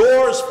is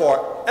yours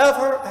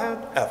forever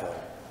and ever.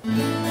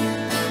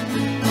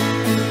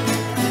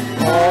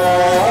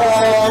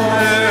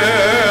 Amen.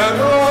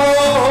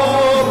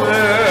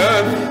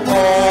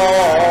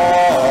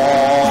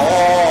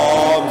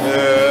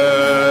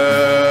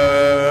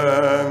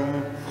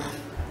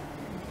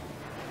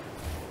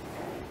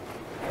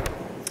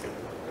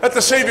 At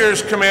the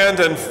Savior's command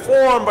and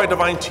formed by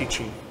divine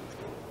teaching,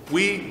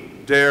 we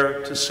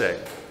dare to say,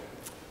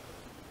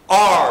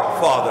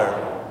 Our Father,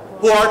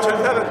 who art in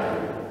heaven,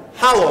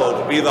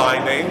 hallowed be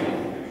thy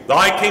name.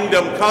 Thy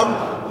kingdom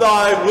come,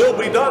 thy will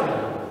be done,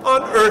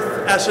 on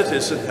earth as it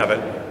is in heaven.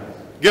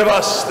 Give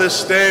us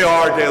this day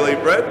our daily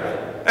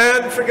bread,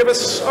 and forgive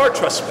us our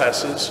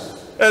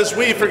trespasses, as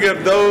we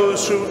forgive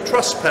those who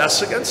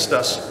trespass against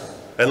us.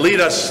 And lead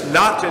us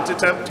not into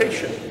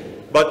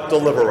temptation, but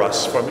deliver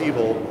us from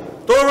evil.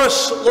 Deliver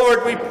us,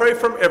 Lord, we pray,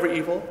 from every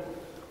evil.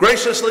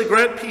 Graciously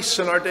grant peace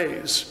in our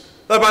days,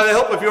 that by the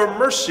help of your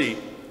mercy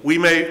we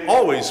may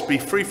always be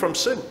free from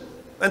sin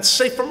and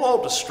safe from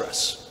all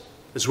distress,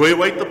 as we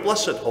await the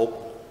blessed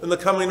hope and the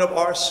coming of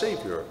our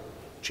Savior,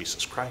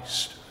 Jesus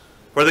Christ.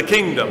 For the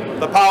kingdom,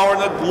 the power,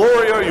 and the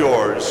glory are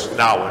yours,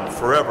 now and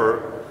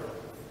forever.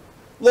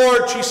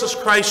 Lord Jesus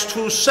Christ,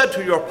 who said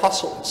to your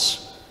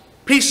apostles,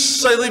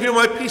 Peace I leave you,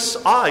 my peace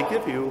I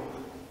give you,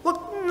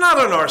 look not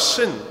on our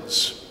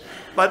sins,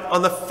 but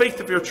on the faith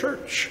of your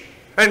church,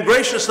 and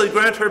graciously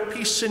grant her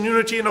peace and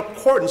unity in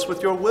accordance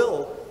with your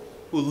will,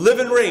 who live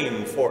and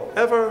reign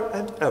forever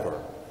and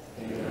ever.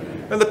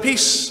 Amen. And the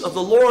peace of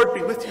the Lord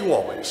be with you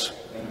always.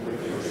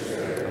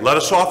 And let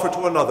us offer to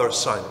one another a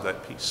sign of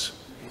that peace.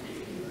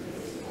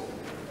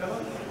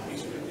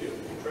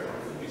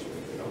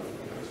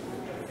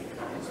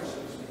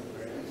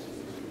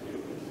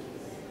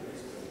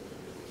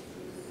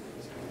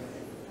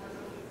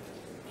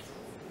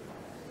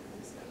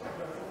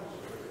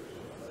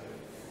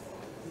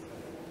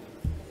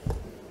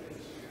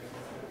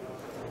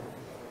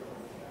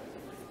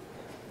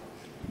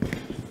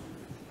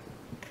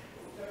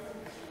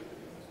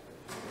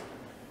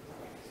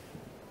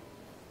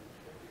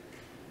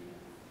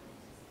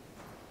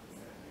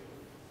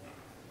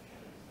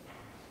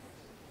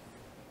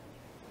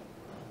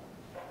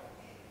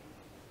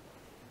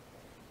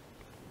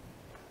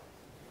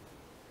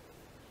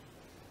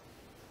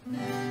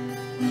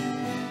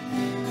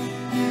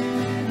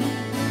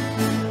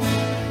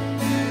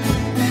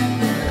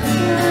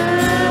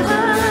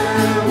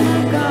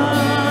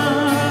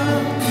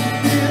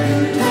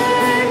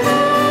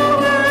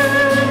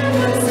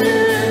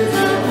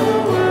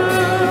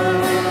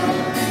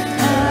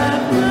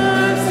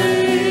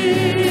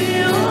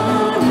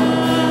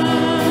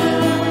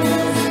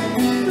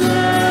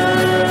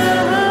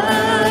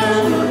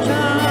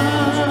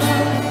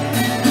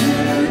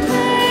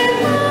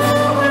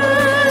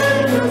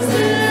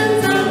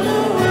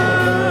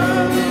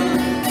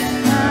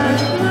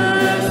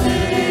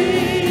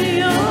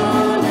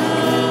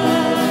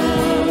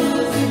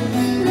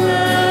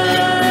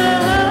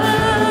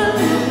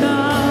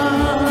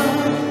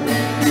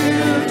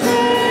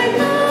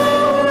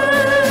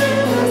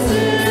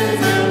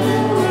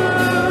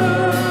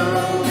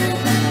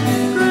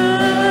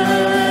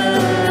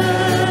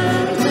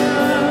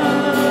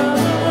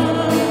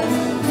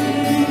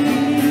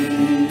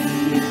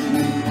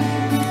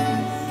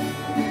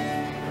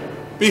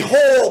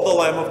 Behold the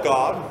Lamb of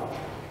God.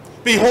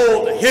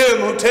 Behold him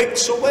who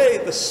takes away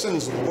the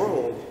sins of the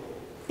world.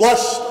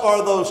 Blessed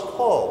are those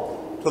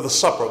called to the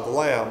supper of the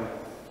Lamb.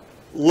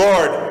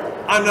 Lord,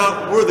 I'm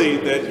not worthy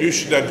that you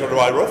should enter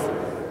my roof,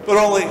 but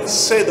only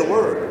say the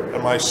word,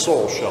 and my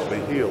soul shall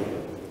be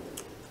healed.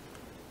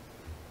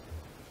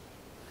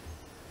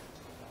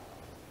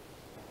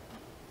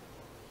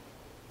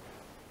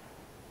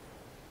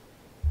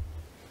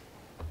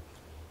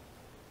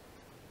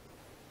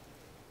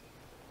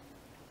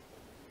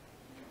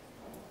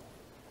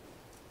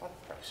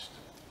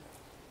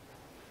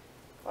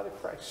 Body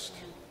of Christ.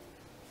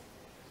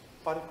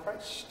 Body of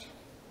Christ.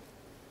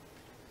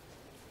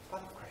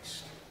 Body of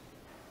Christ.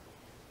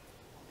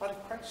 Body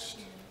of Christ.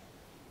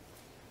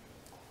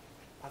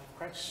 Body of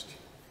Christ.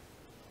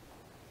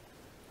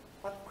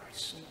 Body of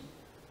Christ.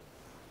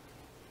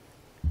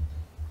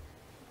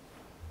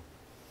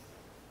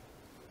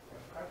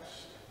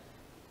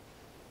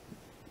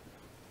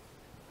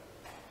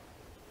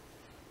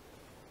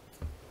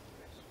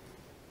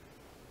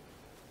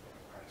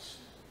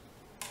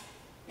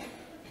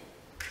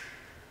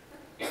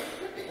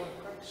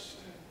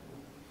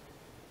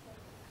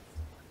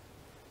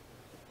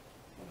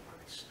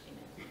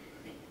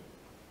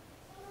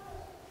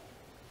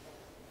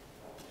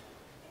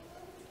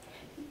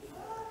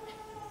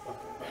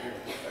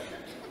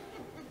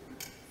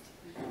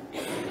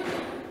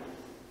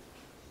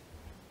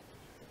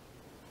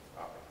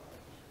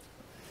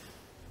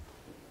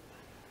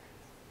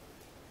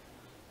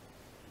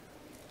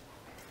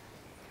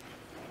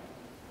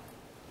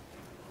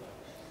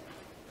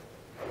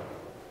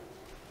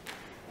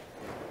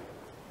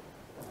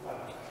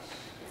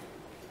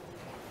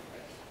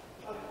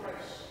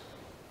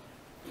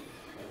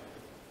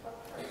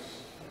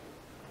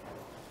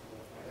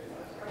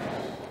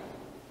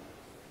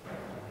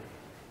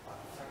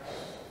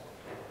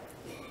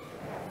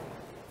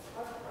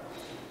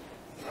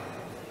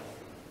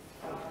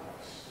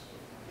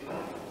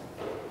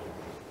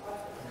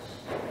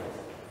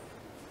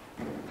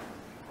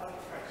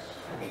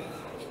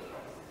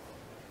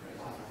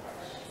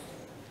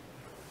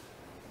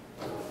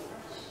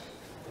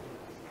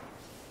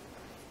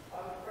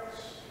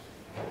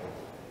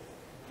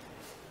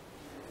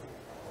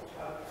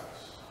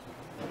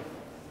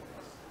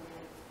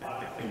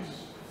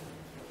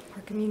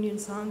 Our communion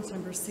songs,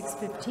 number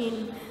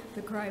 615,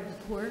 The Cry of the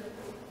Poor.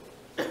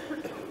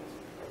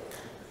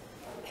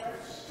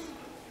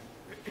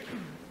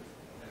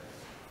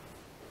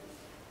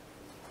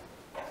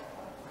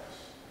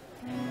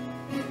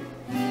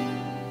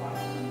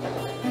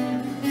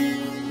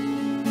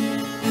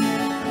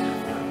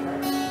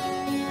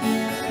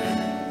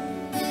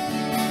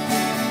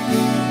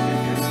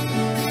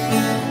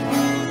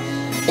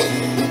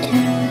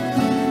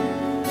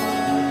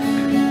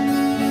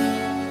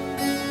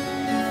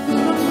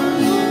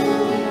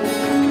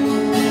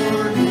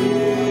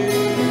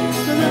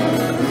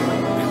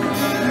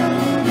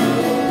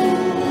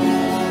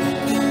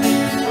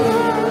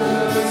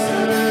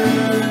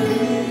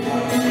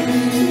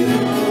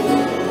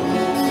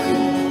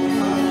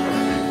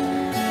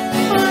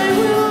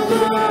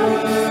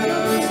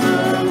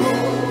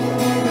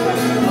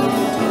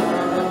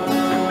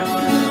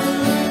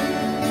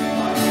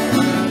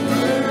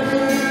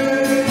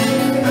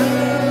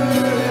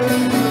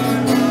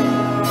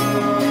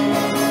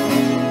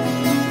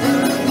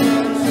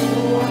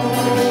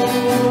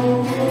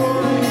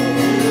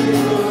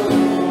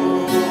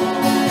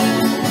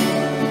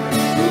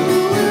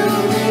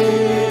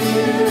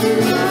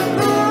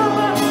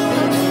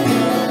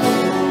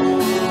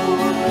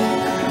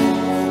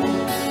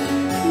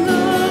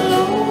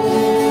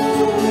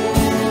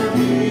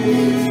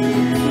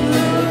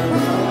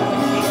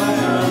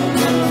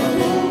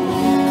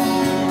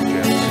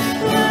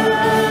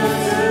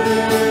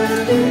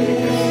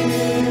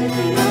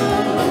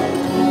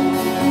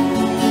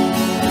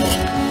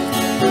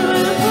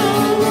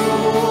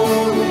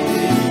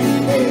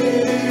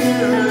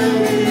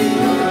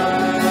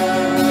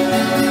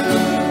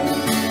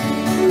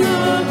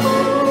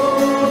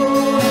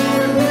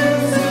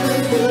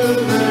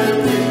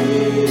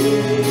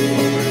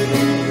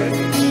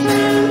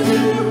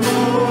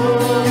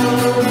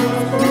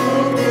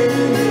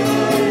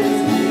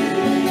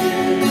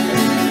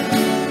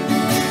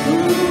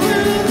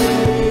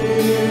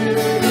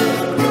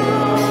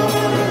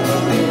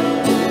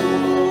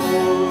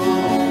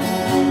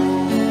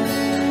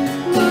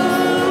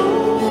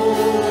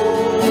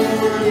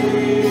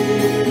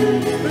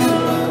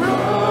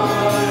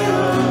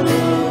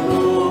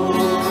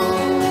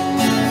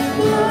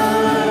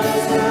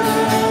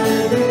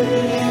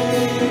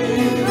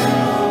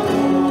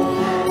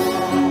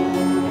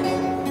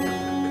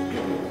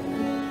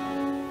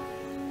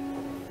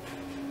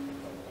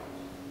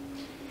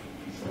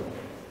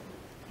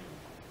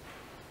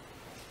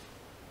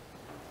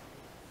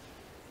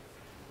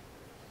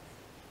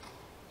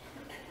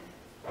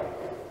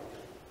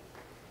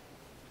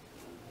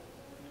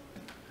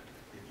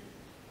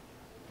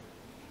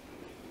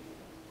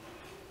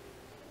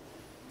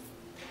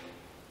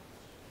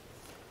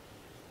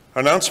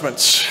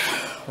 Announcements.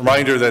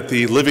 Reminder that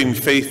the Living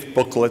Faith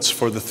booklets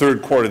for the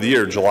third quarter of the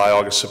year, July,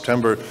 August,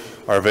 September,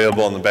 are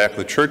available in the back of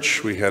the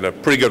church. We had a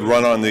pretty good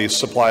run on the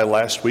supply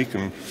last week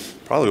and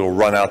probably will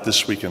run out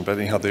this weekend, but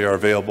anyhow, they are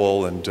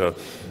available, and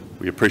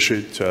we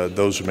appreciate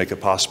those who make it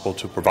possible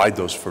to provide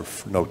those for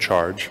no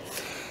charge.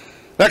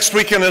 Next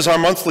weekend is our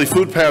monthly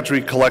food pantry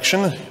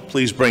collection.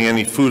 Please bring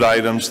any food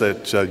items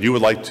that you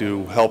would like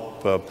to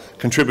help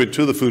contribute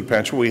to the food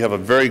pantry. We have a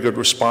very good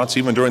response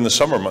even during the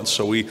summer months,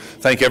 so we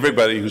thank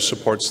everybody who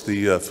supports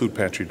the food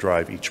pantry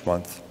drive each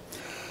month.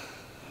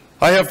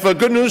 I have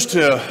good news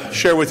to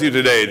share with you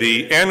today.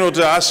 The annual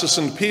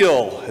diocesan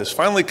appeal has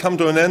finally come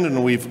to an end,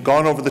 and we've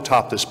gone over the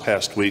top this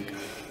past week.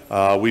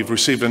 We've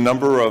received a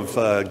number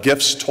of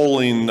gifts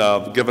totaling,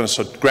 giving us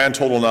a grand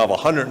total now of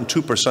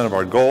 102% of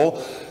our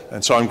goal.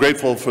 And so I'm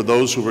grateful for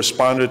those who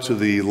responded to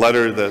the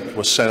letter that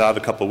was sent out a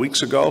couple of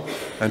weeks ago,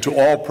 and to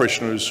all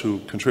parishioners who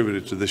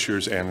contributed to this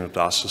year's annual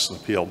diocesan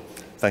appeal.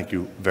 Thank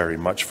you very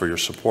much for your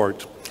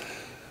support.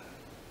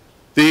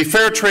 The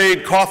fair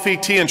trade coffee,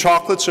 tea, and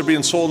chocolates are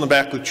being sold in the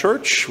back of the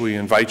church. We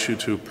invite you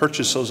to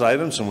purchase those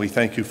items, and we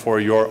thank you for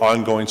your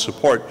ongoing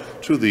support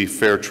to the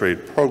fair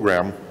trade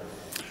program.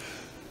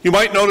 You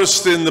might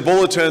notice in the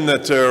bulletin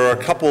that there are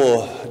a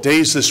couple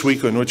days this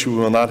week in which we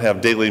will not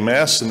have daily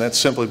mass, and that's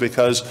simply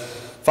because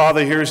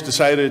Father here has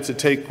decided to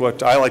take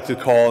what I like to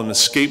call an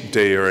escape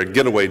day or a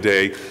getaway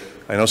day.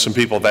 I know some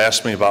people have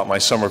asked me about my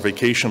summer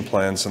vacation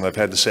plans, and I've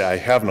had to say I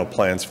have no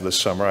plans for this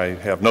summer. I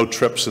have no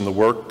trips in the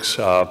works,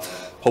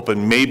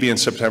 hoping maybe in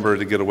September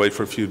to get away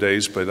for a few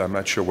days, but I'm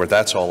not sure where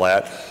that's all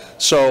at.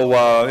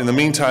 So in the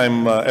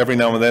meantime, every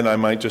now and then I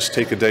might just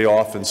take a day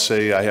off and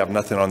say I have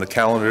nothing on the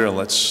calendar, and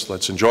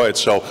let's enjoy it.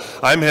 So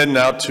I'm heading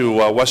out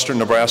to western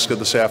Nebraska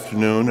this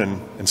afternoon,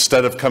 and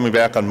instead of coming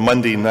back on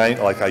Monday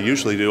night like I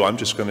usually do, I'm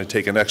just going to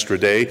take an extra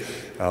day.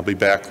 I'll be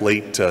back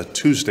late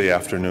Tuesday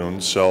afternoon.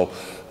 So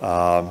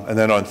and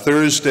then on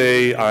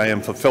Thursday I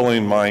am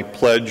fulfilling my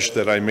pledge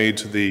that I made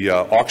to the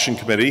auction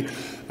committee.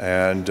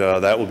 And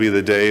that will be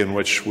the day in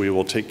which we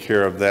will take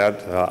care of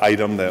that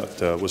item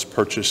that was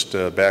purchased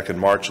back in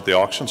March at the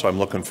auction. So I'm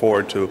looking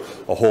forward to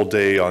a whole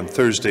day on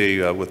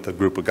Thursday with a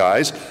group of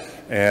guys.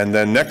 And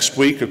then next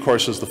week, of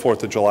course, is the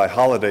 4th of July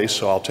holiday,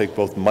 so I'll take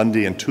both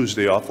Monday and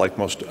Tuesday off like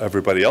most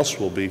everybody else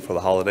will be for the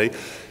holiday.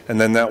 And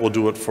then that will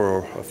do it for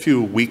a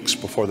few weeks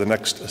before the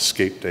next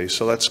escape day.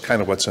 So that's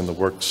kind of what's in the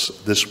works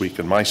this week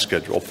in my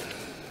schedule.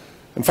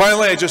 And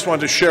finally, I just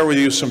wanted to share with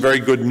you some very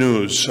good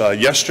news.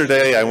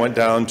 Yesterday, I went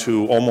down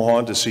to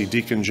Omaha to see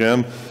Deacon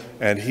Jim,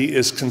 and he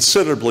is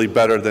considerably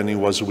better than he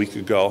was a week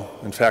ago.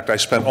 In fact, I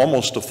spent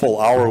almost a full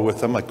hour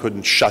with him. I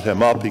couldn't shut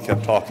him up. He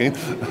kept talking.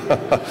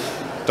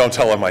 Don't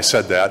tell him I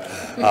said that.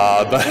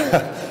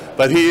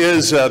 But he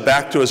is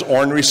back to his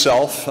ornery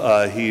self.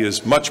 He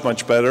is much,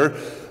 much better.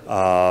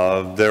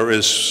 There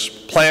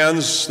is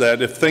plans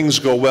that if things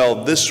go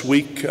well this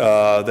week,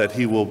 that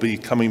he will be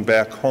coming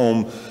back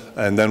home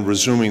and then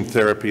resuming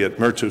therapy at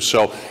Myrtu.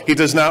 So he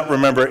does not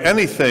remember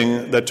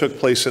anything that took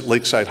place at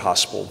Lakeside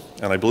Hospital.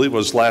 And I believe it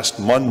was last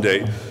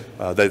Monday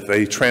that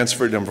they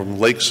transferred him from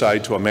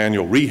Lakeside to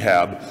Emmanuel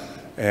Rehab.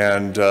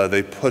 And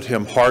they put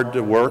him hard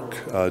to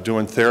work,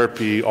 doing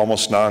therapy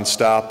almost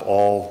nonstop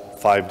all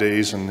 5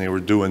 days. And they were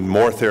doing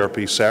more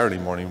therapy Saturday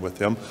morning with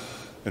him.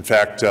 In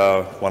fact,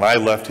 when I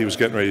left, he was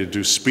getting ready to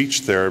do speech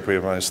therapy,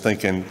 and I was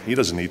thinking, he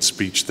doesn't need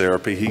speech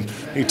therapy.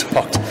 He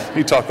talked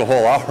a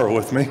whole hour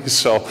with me.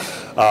 So,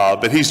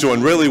 but he's doing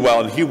really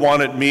well, and he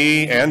wanted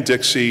me and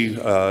Dixie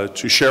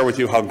to share with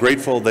you how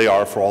grateful they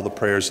are for all the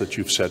prayers that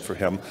you've said for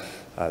him.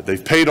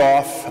 They've paid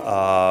off,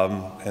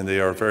 and they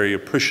are very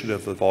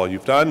appreciative of all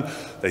you've done.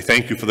 They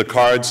thank you for the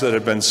cards that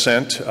have been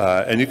sent,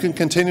 and you can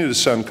continue to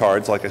send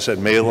cards. Like I said,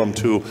 mail them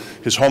to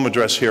his home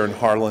address here in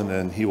Harlan,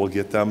 and he will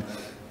get them.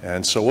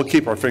 And so we'll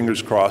keep our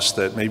fingers crossed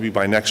that maybe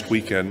by next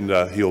weekend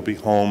he'll be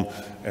home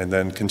and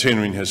then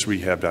continuing his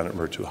rehab down at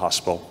Myrtu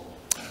Hospital.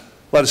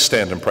 Let us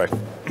stand and pray.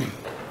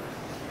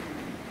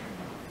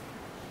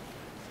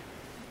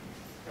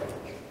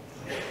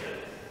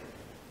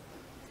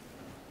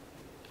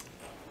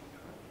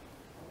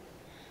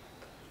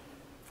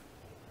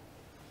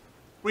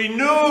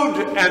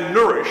 Renewed and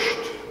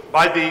nourished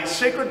by the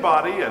sacred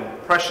body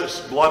and precious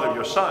blood of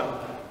your Son,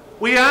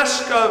 we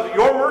ask of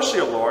your mercy,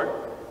 O Lord,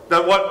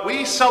 that what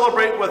we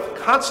celebrate with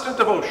constant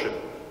devotion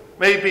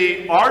may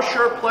be our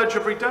sure pledge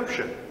of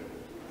redemption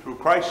through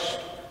Christ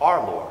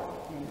our Lord.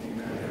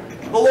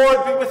 Amen. The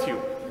Lord be with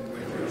you.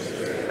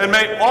 And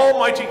may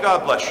Almighty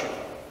God bless you,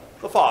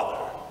 the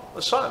Father,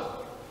 the Son,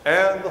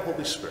 and the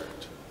Holy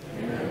Spirit.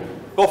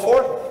 Amen. Go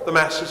forth, the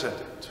Mass is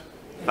ended.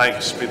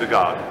 Thanks be to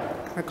God.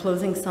 Our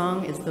closing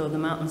song is Though the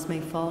Mountains May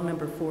Fall,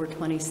 number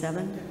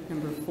 427.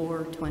 Number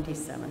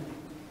 427.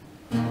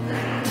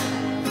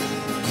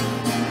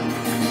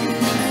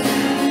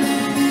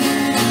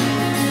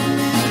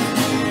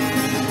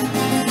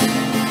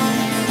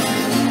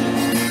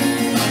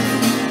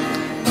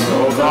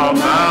 Though the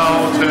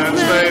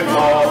mountains may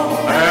fall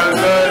and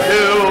the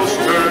hills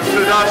turn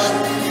to dust,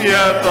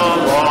 yet the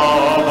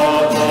love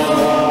of the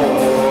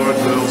Lord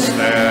will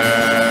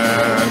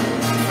stand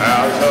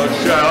as a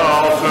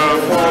shelter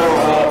for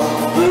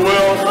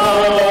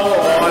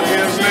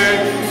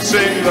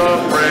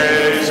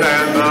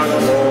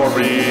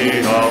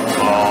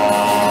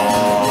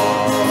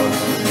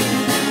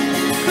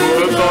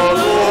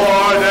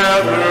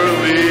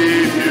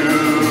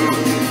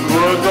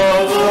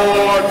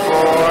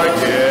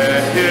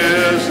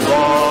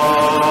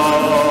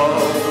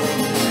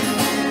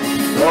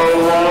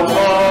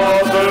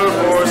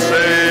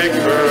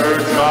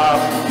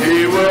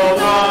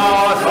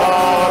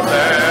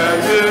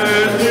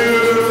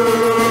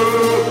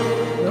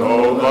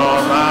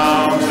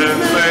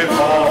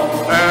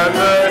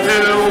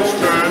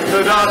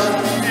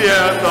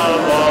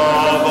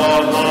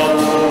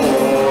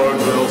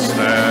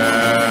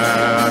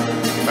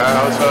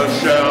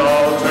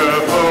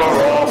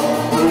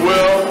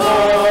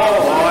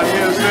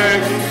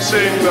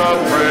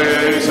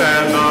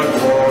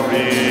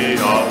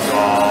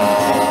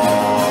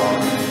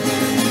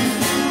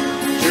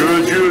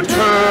you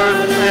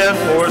turn and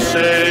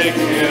forsake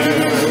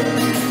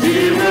him,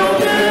 he will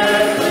never